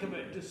just think of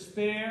it,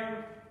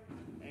 despair,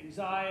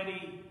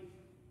 anxiety,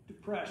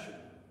 depression.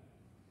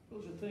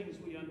 Those are things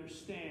we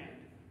understand.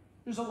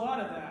 There's a lot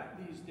of that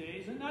these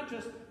days, and not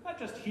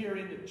just here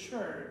in the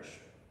church,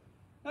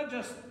 not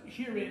just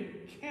here in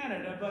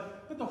Canada,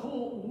 but the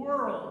whole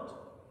world,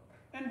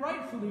 and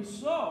rightfully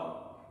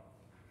so.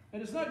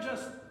 And it's not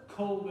just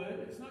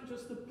COVID, it's not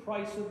just the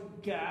price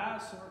of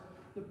gas or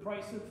the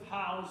price of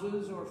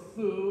houses or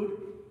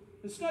food.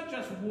 It's not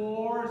just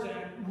wars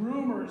and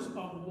rumors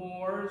of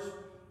wars,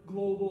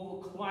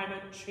 global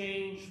climate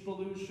change,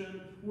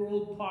 pollution,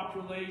 world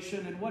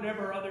population, and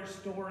whatever other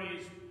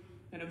stories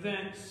and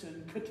events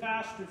and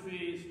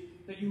catastrophes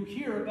that you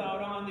hear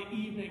about on the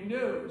evening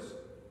news.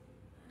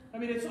 I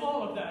mean, it's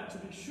all of that to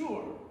be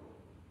sure,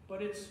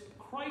 but it's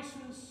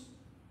crisis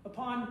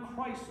upon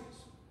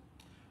crisis.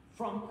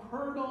 From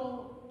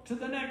hurdle to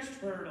the next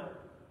hurdle,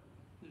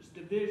 there's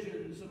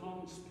divisions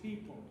amongst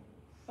people,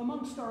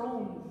 amongst our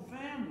own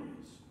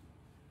families,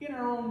 in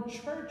our own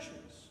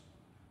churches,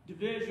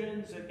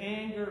 divisions and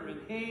anger and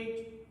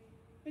hate.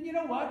 And you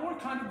know what? We're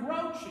kind of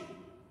grouchy.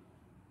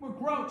 We're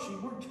grouchy,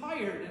 we're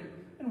tired,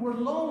 and we're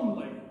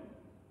lonely.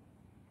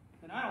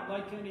 And I don't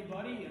like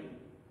anybody, and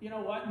you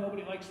know what?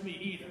 Nobody likes me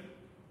either.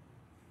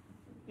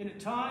 In a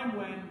time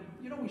when,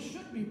 we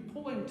should be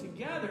pulling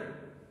together,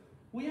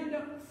 we end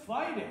up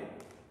fighting,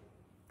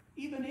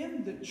 even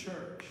in the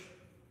church.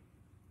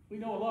 We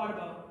know a lot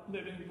about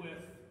living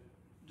with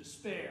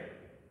despair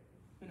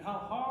and how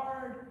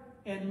hard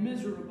and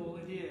miserable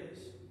it is.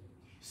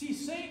 See,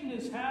 Satan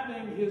is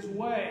having his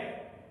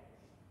way,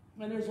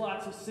 and there's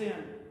lots of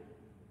sin.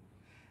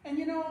 And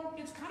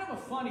it's kind of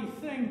a funny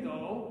thing,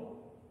 though,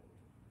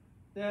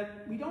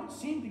 that we don't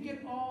seem to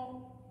get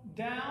all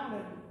down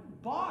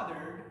and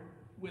bothered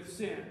with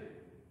sin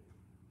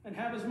and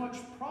have as much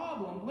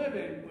problem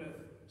living with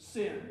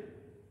sin.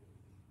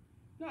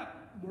 Not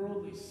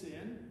worldly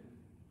sin,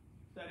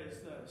 that is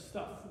the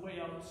stuff way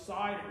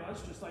outside of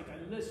us, just like I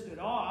listed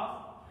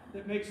off,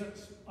 that makes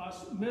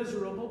us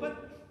miserable,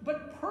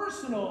 but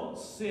personal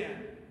sin,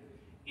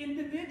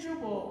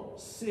 individual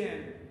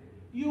sin,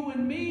 you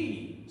and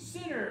me,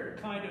 sinner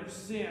kind of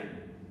sin,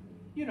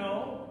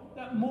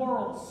 that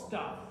moral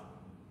stuff,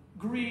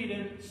 greed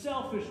and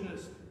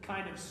selfishness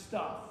kind of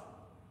stuff,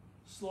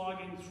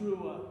 slogging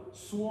through a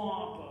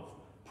swamp of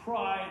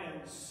pride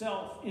and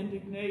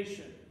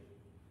self-indignation,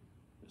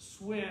 to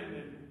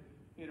swim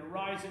in a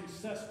rising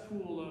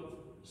cesspool of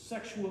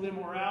sexual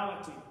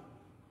immorality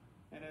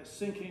and a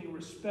sinking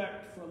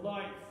respect for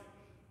life.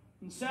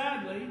 And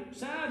sadly,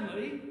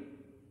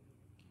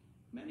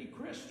 many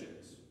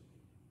Christians,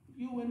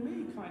 you and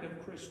me kind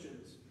of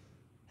Christians,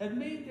 have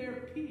made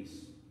their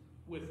peace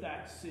with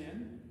that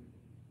sin,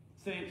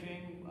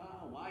 thinking,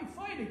 well, why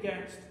fight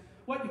against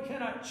what you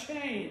cannot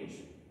change,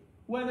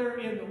 whether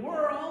in the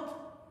world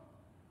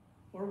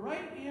or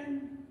right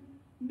in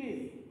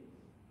me?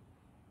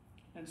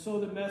 And so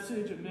the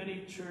message of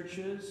many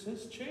churches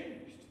has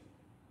changed.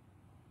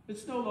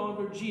 It's no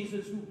longer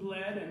Jesus who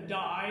bled and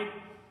died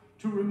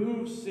to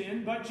remove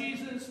sin, but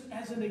Jesus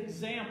as an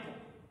example,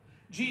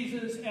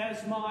 Jesus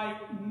as my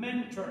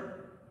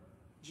mentor,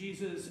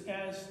 Jesus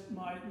as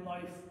my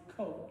life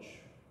coach.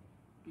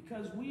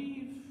 Because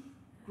we've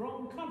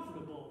grown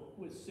comfortable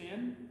with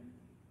sin.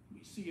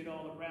 We see it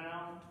all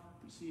around.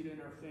 We see it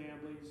in our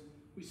families.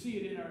 We see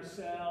it in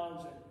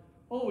ourselves.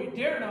 And, we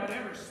dare not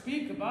ever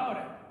speak about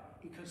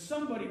it because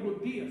somebody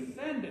would be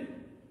offended.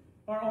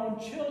 Our own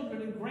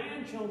children and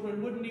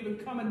grandchildren wouldn't even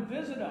come and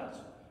visit us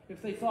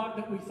if they thought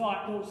that we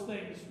thought those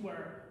things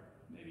were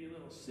maybe a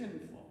little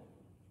sinful.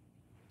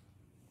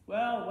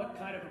 Well, what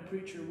kind of a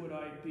preacher would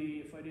I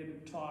be if I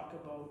didn't talk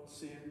about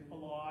sin a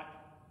lot?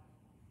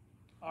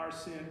 Our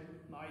sin,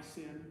 my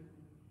sin,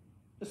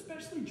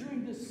 especially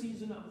during this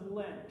season of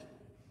Lent.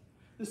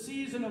 The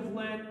season of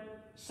Lent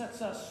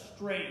sets us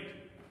straight.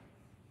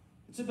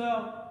 It's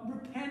about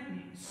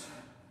repentance,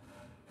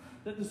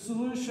 that the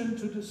solution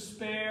to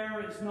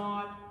despair is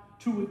not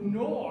to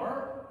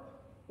ignore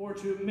or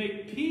to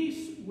make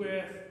peace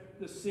with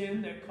the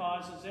sin that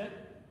causes it,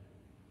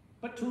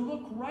 but to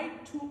look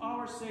right to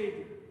our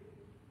Savior,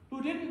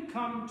 who didn't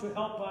come to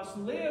help us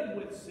live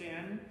with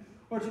sin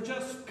or to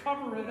just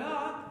cover it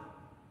up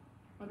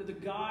under the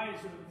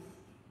guise of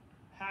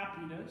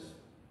happiness,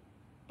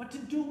 but to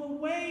do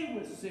away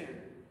with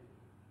sin,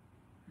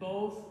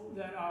 both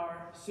that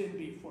our sin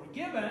be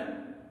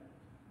forgiven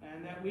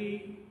and that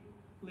we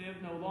live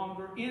no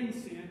longer in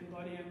sin,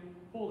 but in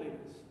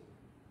holiness.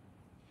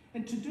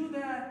 And to do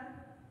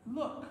that,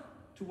 look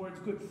towards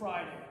Good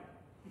Friday.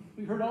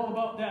 We heard all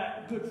about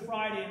that Good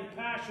Friday in the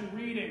Passion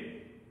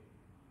reading.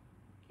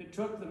 It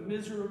took the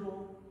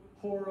miserable,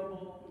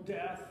 horrible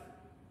death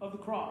of the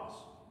cross.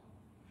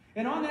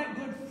 And on that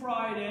Good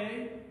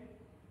Friday,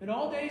 and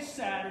all day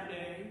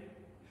Saturday,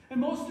 and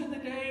most of the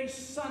day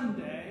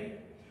Sunday,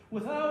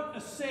 without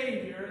a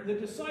Savior, the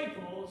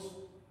disciples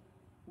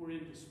were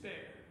in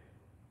despair.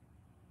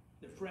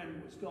 Their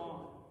friend was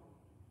gone.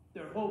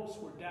 Their hopes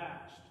were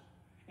dashed.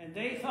 And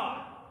they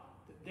thought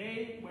that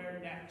they were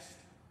next.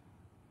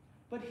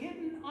 But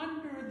hidden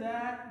under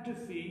that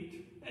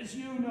defeat, as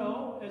you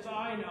know, as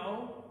I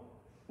know,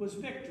 was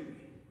victory.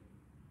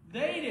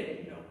 They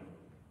didn't know it,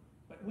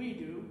 but we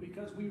do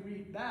because we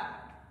read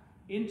back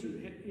into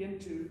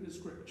the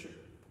Scripture,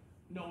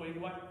 knowing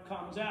what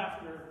comes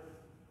after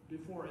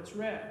before it's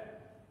read.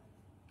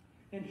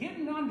 And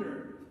hidden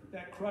under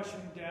that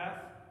crushing death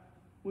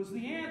was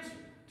the answer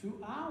to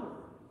our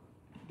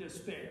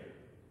despair,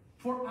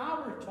 for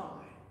our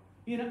time,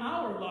 in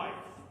our life.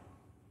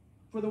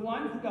 For the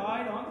one who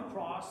died on the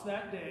cross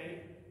that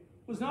day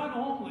was not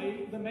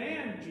only the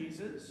man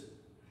Jesus,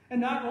 and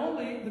not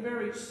only the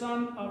very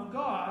Son of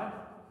God,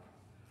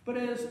 but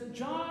as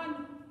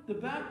John the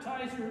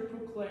Baptizer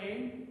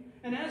proclaimed,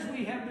 and as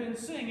we have been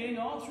singing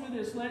all through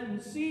this Lenten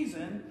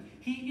season,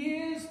 he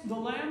is the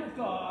Lamb of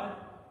God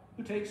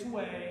who takes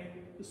away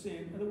the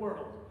sin of the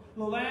world.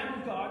 The Lamb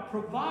of God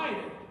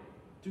provided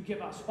to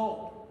give us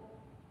hope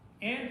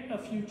and a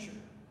future.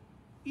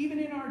 Even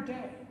in our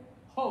day,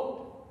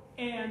 hope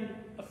and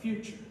a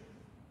future,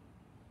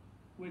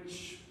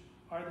 which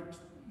are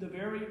the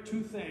very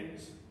two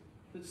things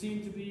that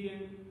seem to be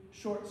in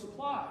short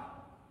supply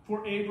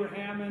for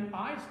Abraham and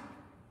Isaac.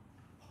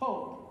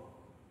 Hope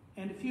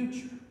and a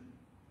future.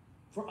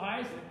 For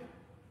Isaac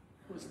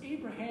was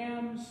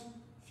Abraham's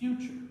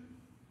future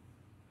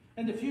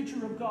and the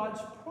future of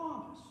God's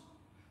promise,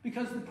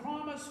 because the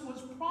promise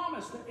was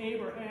promised to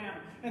Abraham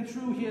and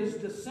through his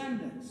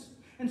descendants.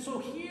 And so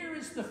here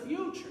is the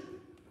future,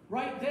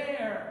 right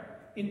there,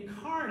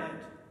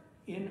 incarnate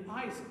in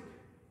Isaac.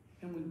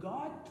 And when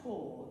God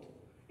told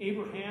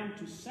Abraham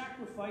to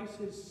sacrifice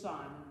his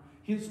son,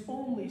 his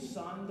only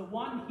son, the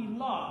one he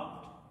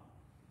loved,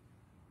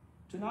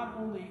 to not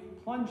only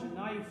plunge a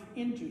knife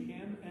into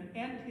him and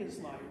end his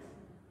life,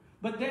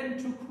 but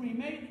then to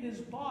cremate his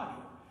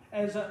body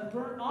as a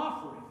burnt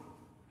offering,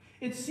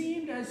 it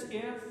seemed as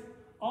if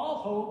all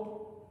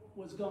hope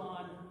was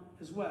gone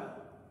as well.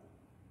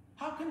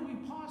 How can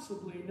we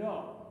possibly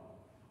know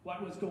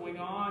what was going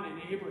on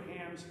in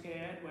Abraham's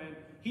head when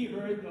he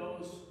heard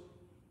those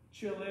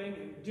chilling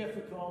and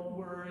difficult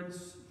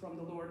words from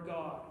the Lord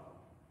God?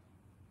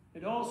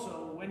 And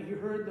also when he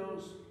heard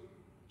those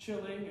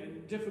chilling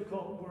and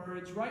difficult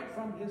words right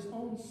from his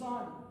own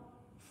son,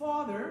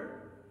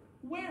 "Father,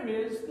 where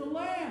is the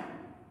Lamb?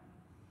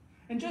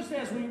 And just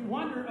as we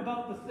wonder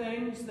about the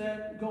things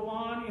that go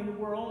on in the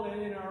world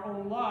and in our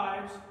own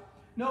lives,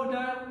 no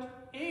doubt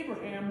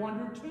Abraham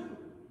wondered too.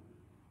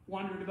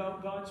 Wondered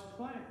about God's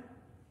plan,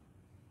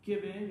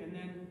 giving and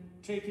then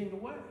taking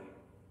away.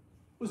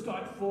 Was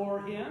God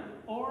for him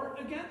or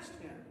against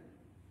him?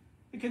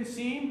 It can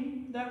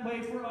seem that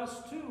way for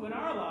us too in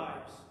our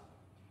lives.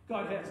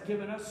 God has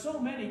given us so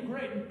many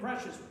great and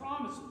precious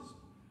promises.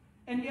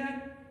 And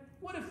yet,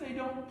 what if they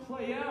don't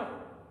play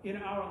out in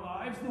our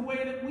lives the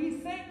way that we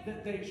think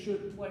that they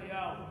should play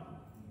out?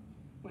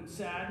 When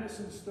sadness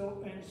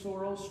and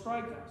sorrow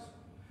strike us,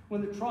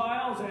 when the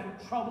trials and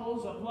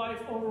troubles of life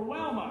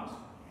overwhelm us,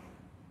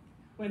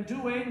 when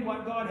doing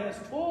what God has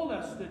told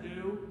us to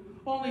do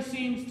only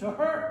seems to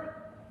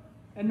hurt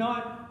and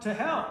not to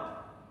help,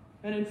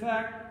 and in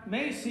fact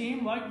may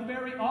seem like the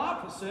very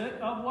opposite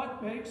of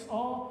what makes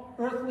all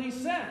earthly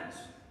sense.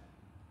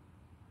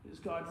 Is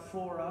God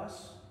for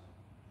us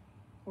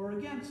or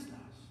against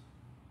us?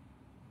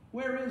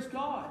 Where is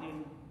God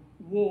in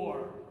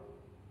war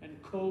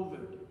and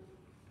COVID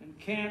and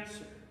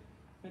cancer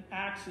and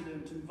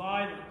accident and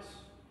violence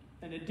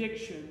and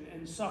addiction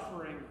and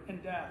suffering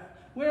and death?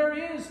 Where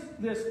is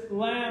this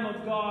Lamb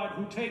of God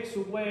who takes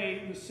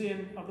away the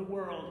sin of the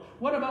world?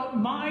 What about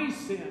my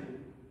sin?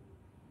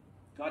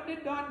 God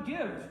did not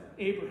give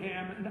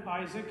Abraham and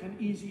Isaac an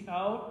easy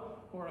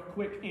out or a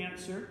quick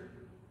answer.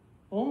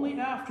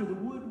 Only after the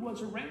wood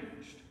was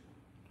arranged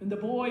and the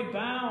boy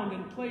bound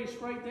and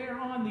placed right there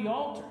on the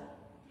altar,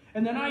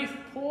 and the knife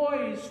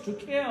poised to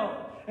kill,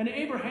 and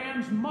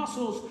Abraham's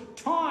muscles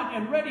taut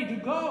and ready to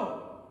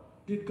go,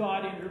 did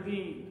God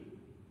intervene.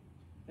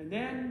 And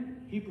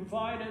then he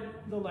provided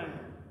the lamb.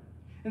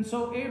 And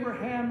so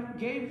Abraham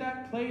gave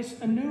that place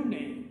a new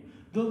name.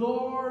 The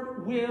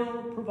Lord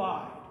will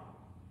provide.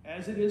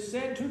 As it is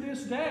said to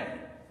this day,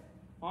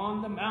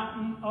 on the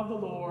mountain of the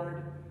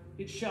Lord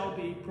it shall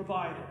be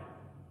provided.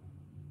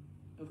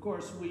 Of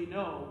course, we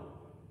now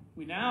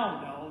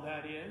know,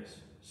 that is,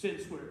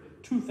 since we're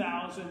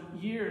 2,000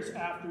 years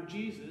after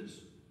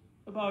Jesus,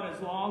 about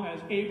as long as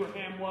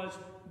Abraham was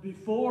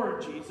before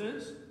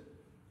Jesus,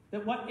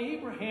 that what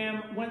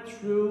Abraham went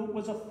through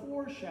was a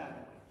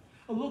foreshadowing,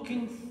 a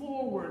looking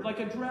forward, like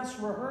a dress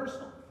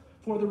rehearsal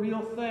for the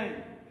real thing.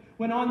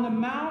 When on the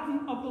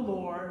mountain of the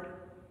Lord,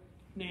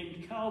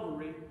 named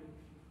Calvary,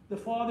 the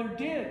Father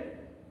did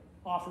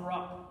offer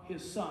up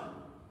his Son,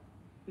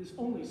 his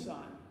only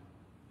Son,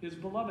 his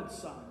beloved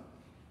Son,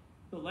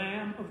 the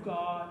Lamb of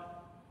God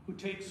who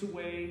takes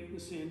away the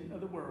sin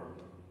of the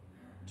world,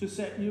 to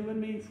set you and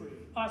me free,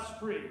 us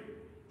free,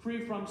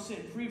 free from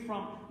sin, free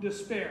from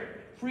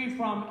despair, free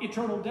from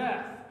eternal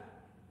death.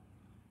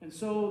 And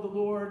so the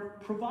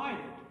Lord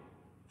provided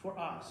for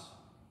us.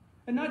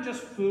 And not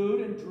just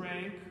food and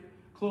drink,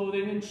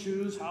 clothing and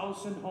shoes,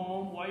 house and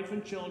home, wife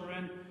and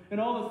children, and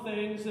all the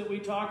things that we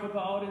talk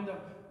about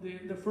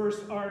in the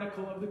first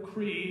article of the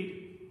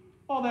Creed.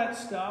 All that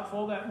stuff,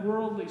 all that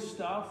worldly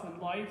stuff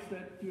and life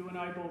that you and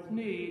I both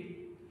need.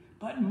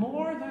 But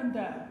more than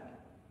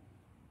that,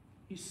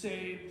 he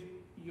saved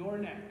your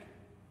neck.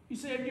 He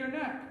saved your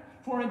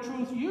neck. For in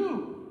truth,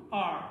 you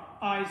are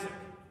Isaac,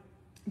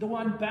 the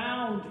one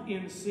bound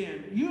in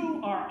sin.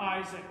 You are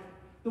Isaac,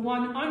 the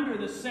one under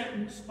the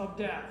sentence of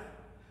death.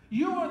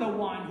 You are the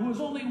one who is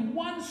only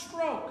one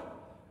stroke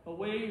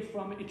away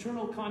from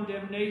eternal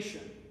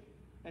condemnation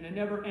and a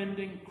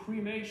never-ending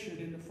cremation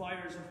in the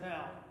fires of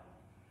hell.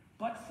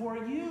 But for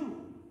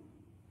you,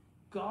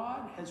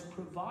 God has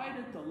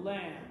provided the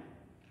lamb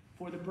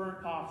for the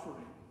burnt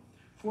offering.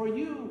 For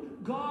you,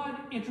 God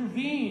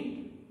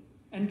intervened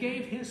and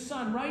gave his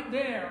Son right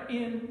there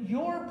in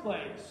your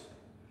place.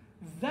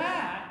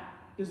 That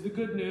is the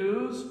good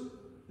news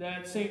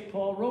that St.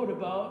 Paul wrote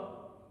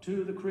about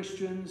to the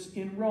Christians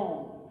in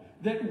Rome.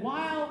 That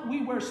while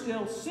we were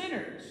still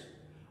sinners,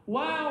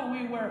 while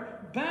we were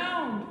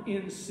bound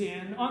in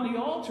sin on the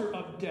altar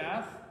of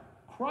death,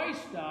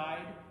 Christ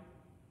died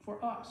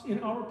for us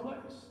in our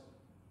place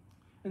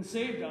and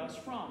saved us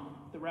from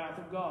the wrath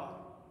of God.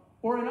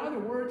 Or in other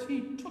words,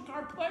 he took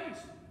our place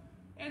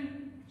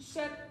and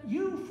set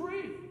you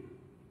free.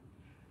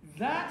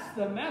 That's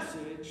the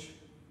message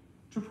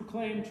to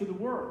proclaim to the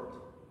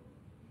world,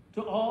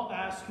 to all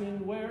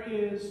asking, where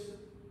is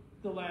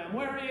the Lamb?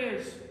 Where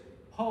is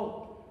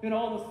hope in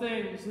all the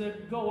things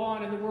that go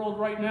on in the world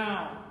right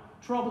now?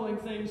 Troubling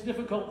things,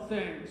 difficult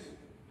things.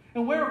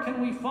 And where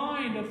can we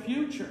find a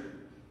future?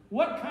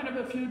 What kind of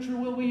a future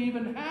will we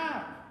even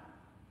have?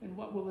 And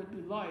what will it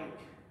be like?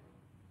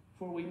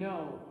 For we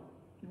know,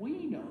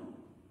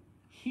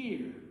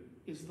 here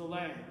is the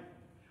Lamb.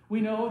 We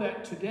know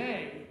that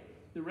today,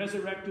 the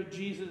resurrected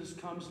Jesus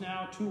comes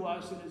now to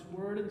us in his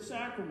word and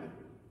sacrament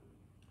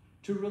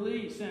to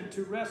release and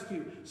to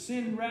rescue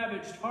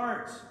sin-ravaged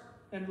hearts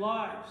and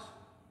lives.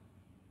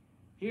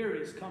 Here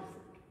is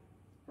comfort,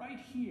 right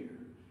here,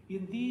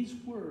 in these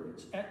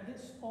words, at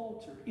this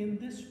altar, in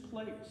this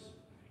place,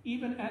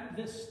 even at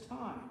this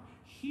time.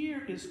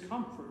 Here is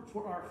comfort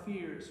for our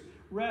fears,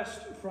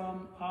 rest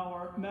from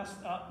our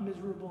messed up,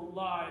 miserable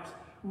lives,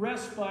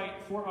 respite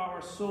for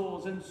our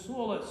souls and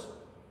solace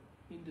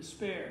in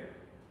despair.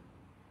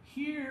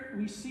 Here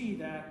we see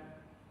that,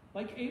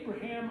 like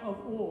Abraham of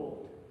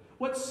old,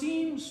 what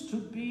seems to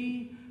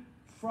be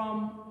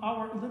from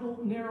our little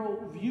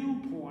narrow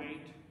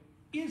viewpoint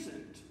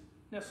isn't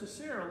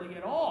necessarily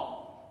at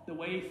all the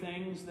way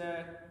things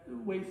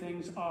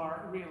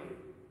are really.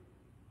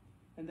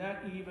 And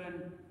that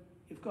even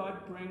if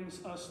God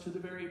brings us to the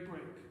very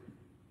brink,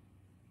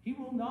 he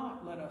will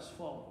not let us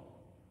fall.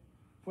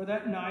 For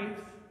that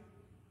knife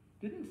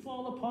didn't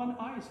fall upon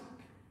Isaac.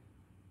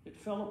 It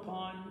fell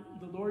upon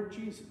the Lord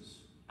Jesus,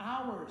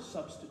 our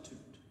substitute.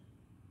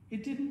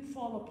 It didn't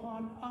fall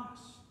upon us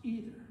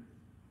either.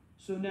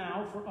 So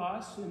now for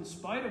us, in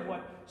spite of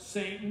what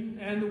Satan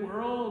and the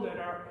world and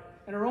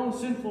our own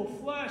sinful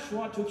flesh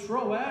want to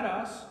throw at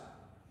us,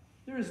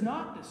 there is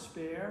not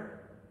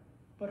despair,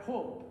 but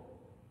hope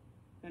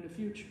and a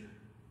future.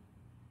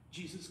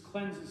 Jesus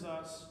cleanses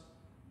us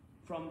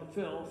from the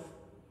filth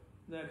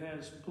that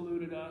has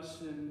polluted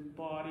us in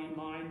body,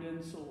 mind,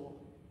 and soul.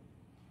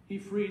 He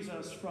frees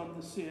us from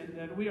the sin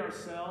that we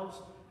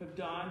ourselves have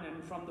done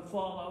and from the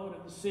fallout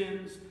of the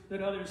sins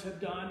that others have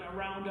done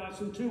around us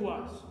and to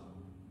us.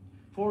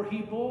 For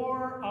he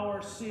bore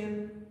our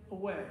sin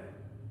away,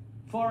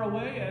 far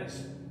away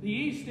as the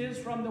east is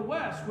from the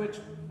west,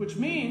 which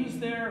means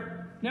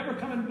they're never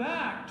coming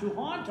back to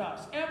haunt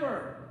us,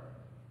 ever.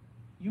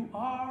 You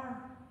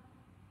are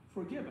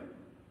forgiven.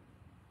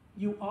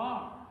 You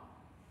are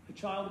a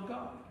child of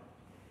God.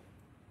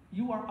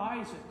 You are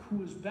Isaac,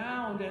 who is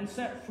bound and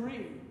set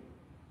free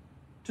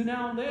to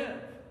now live,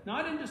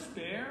 not in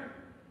despair,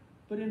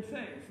 but in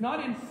faith,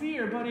 not in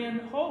fear, but in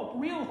hope,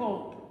 real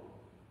hope,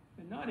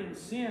 and not in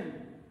sin,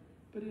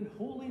 but in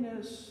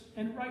holiness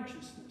and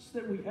righteousness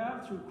that we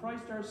have through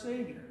Christ our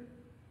Savior,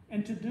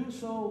 and to do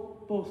so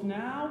both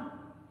now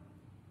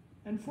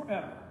and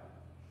forever.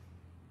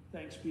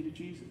 Thanks be to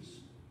Jesus.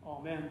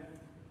 Amen.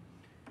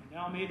 And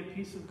now may the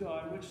peace of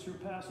God, which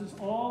surpasses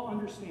all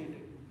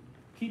understanding,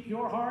 keep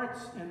your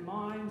hearts and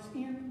minds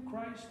in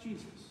Christ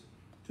Jesus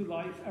to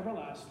life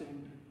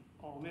everlasting.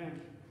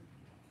 Amen.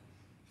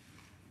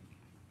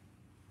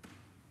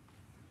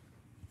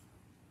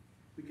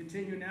 We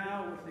continue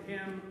now with the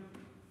hymn,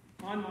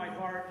 "On My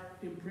Heart,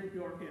 Imprint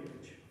Your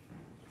Image."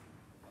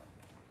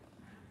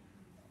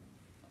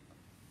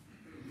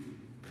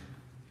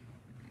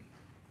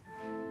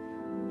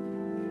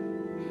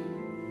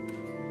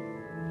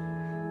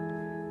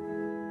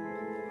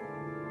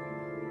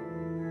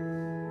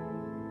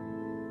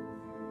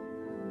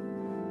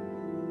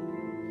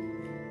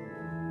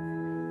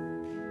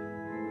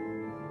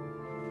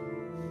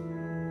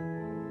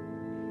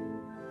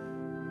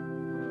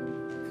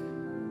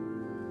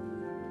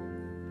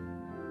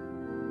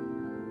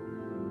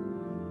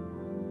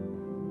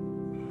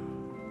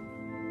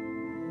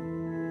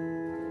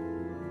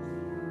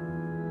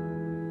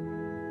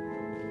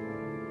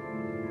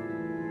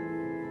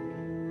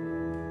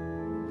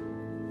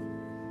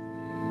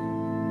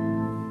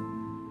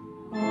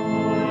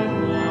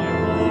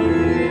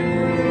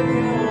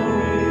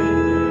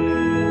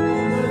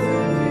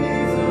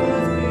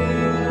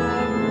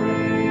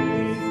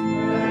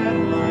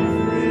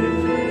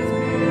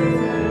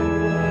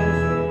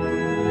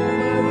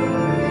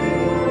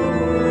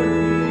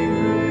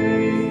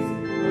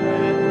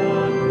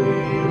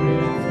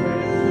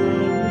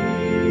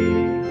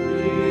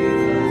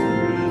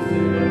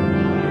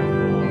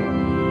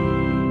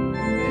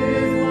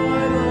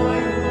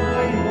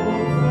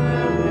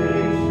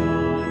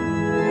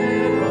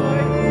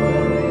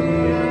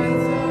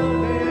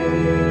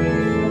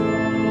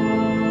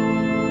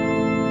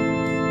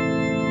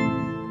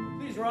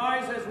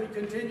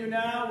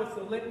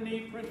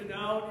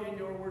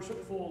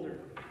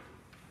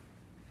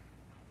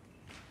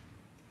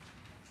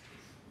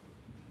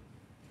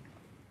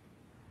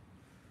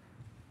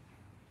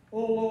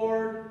 O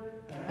Lord,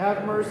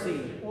 have mercy.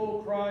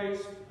 O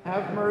Christ,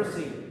 have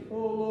mercy. O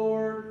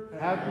Lord,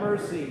 have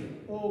mercy.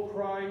 O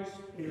Christ,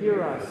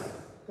 hear us.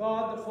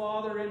 God the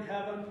Father in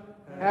heaven,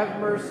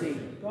 have mercy.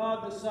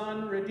 God the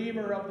Son,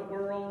 Redeemer of the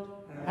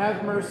world,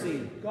 have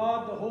mercy.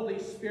 God the Holy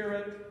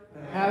Spirit,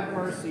 have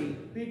mercy.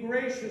 Be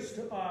gracious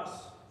to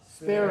us.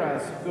 Spare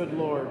us, good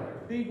Lord.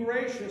 Be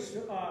gracious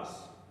to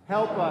us.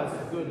 Help us,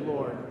 good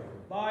Lord.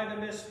 By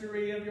the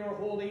mystery of your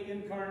holy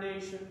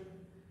incarnation,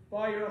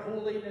 by your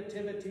holy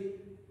nativity,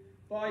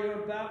 by your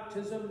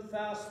baptism,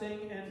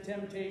 fasting, and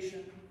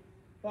temptation,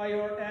 by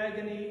your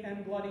agony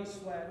and bloody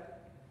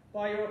sweat,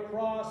 by your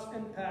cross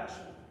and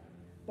passion,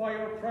 by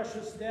your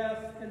precious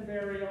death and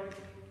burial,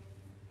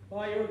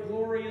 by your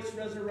glorious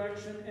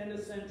resurrection and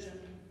ascension,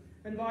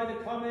 and by the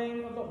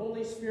coming of the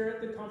Holy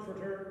Spirit, the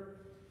Comforter.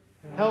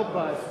 Help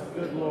us,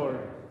 good Lord.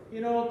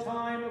 In all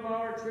time of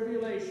our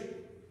tribulation,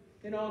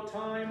 in all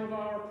time of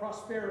our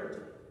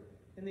prosperity,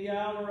 in the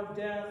hour of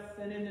death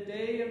and in the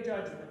day of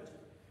judgment.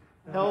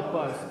 Help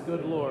us,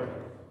 good Lord.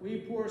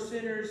 We poor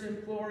sinners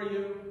implore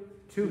you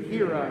to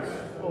hear us,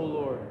 O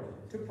Lord.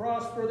 To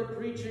prosper the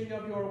preaching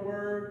of your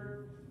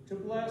word, to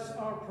bless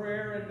our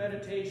prayer and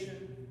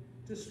meditation,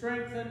 to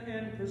strengthen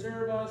and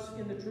preserve us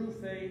in the true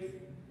faith,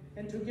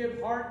 and to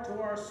give heart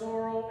to our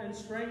sorrow and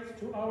strength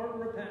to our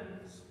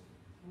repentance.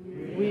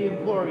 We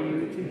implore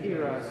you to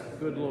hear us,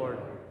 good Lord.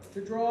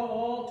 To draw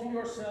all to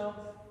yourself,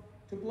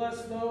 to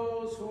bless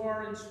those who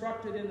are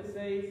instructed in the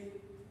faith,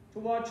 to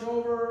watch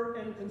over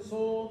and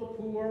console the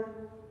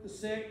poor, the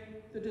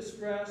sick, the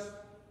distressed,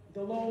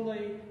 the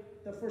lonely,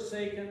 the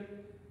forsaken,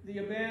 the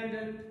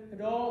abandoned,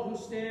 and all who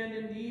stand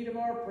in need of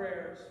our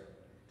prayers,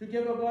 to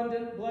give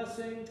abundant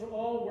blessing to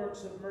all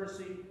works of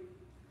mercy,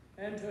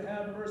 and to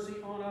have mercy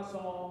on us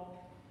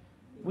all.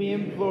 We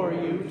implore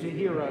you to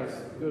hear us,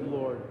 good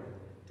Lord.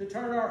 To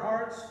turn our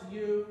hearts to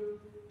you,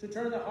 to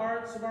turn the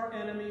hearts of our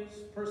enemies,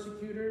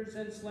 persecutors,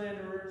 and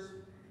slanderers,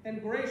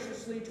 and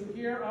graciously to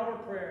hear our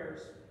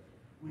prayers.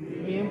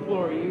 We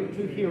implore you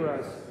to hear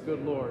us,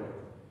 good Lord.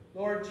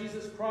 Lord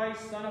Jesus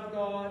Christ, Son of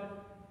God,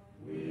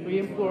 we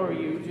implore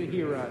you to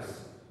hear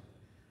us.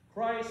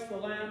 Christ, the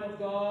Lamb of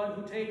God,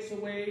 who takes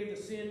away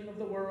the sin of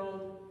the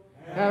world,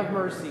 have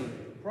mercy.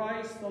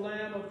 Christ, the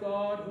Lamb of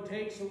God, who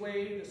takes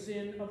away the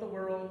sin of the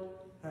world,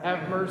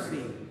 have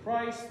mercy.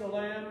 Christ, the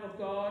Lamb of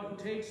God,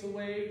 who takes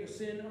away the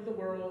sin of the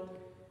world,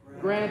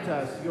 grant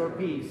us your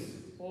peace.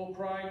 O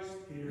Christ,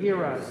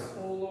 hear us.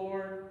 O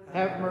Lord,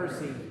 have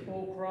mercy.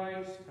 O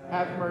Christ,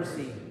 have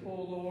mercy. O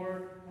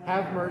Lord,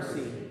 have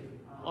mercy.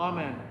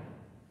 Amen.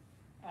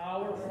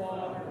 Our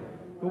Father,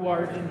 who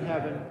art in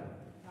heaven,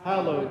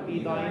 hallowed be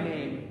thy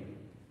name.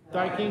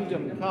 Thy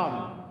kingdom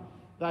come,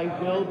 thy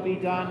will be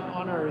done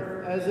on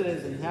earth as it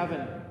is in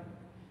heaven.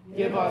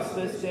 Give us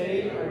this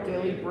day our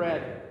daily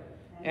bread,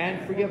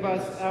 and forgive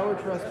us our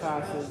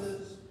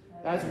trespasses,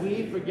 as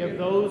we forgive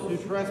those who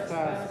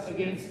trespass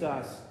against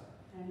us.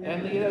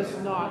 And lead us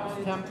not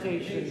to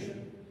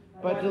temptation,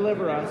 but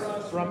deliver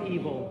us from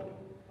evil.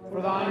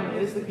 For thine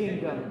is the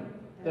kingdom,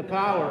 the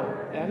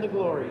power, and the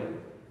glory,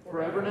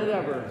 forever and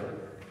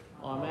ever.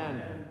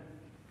 Amen.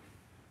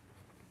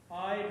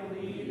 I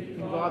believe in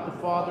God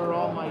the Father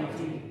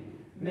Almighty,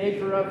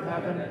 maker of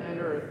heaven and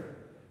earth,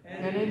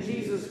 and in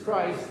Jesus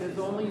Christ, his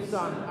only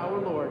Son, our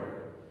Lord,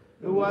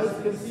 who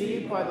was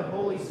conceived by the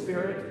Holy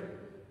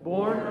Spirit,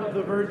 born of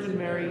the Virgin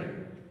Mary,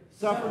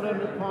 suffered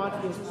under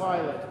Pontius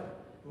Pilate,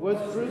 was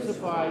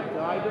crucified,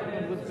 died,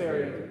 and was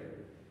buried.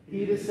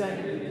 He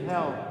descended into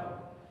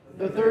hell.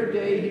 The third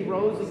day he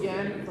rose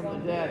again from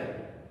the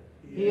dead.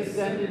 He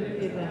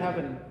ascended into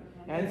heaven,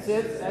 and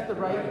sits at the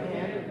right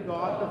hand of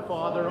God the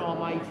Father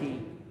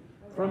Almighty.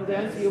 From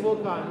thence he will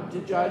come to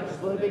judge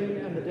the living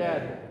and the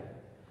dead.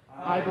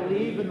 I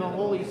believe in the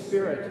Holy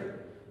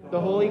Spirit,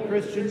 the holy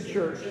Christian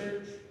church,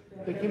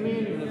 the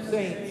communion of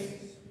saints,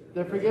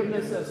 the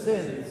forgiveness of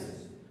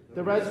sins,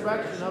 the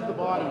resurrection of the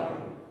body,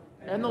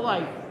 and the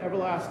life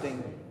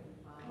everlasting.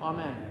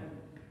 Amen.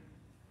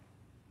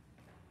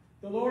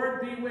 The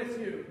Lord be with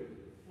you.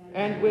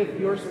 And with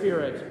your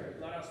spirit.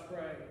 Let us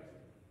pray.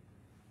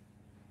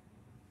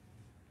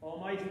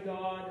 Almighty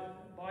God,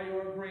 by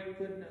your great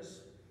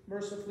goodness,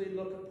 mercifully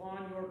look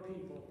upon your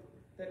people,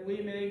 that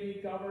we may be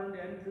governed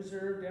and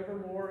preserved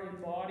evermore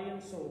in body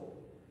and soul,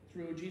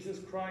 through Jesus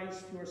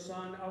Christ, your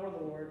Son, our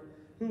Lord,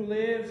 who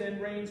lives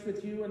and reigns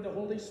with you in the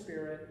Holy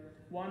Spirit,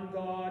 one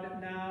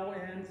God, now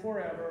and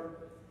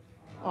forever.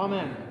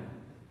 Amen.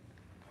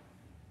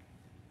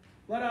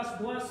 Let us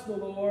bless the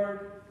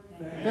Lord.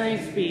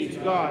 Thanks be to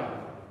God.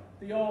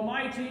 The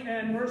Almighty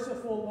and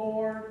merciful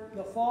Lord,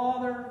 the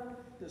Father,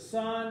 the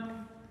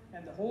Son,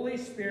 and the Holy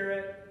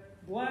Spirit,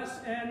 bless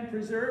and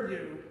preserve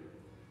you.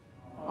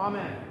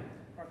 Amen.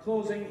 Our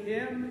closing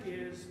hymn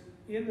is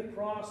In the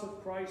Cross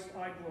of Christ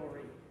I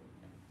Glory.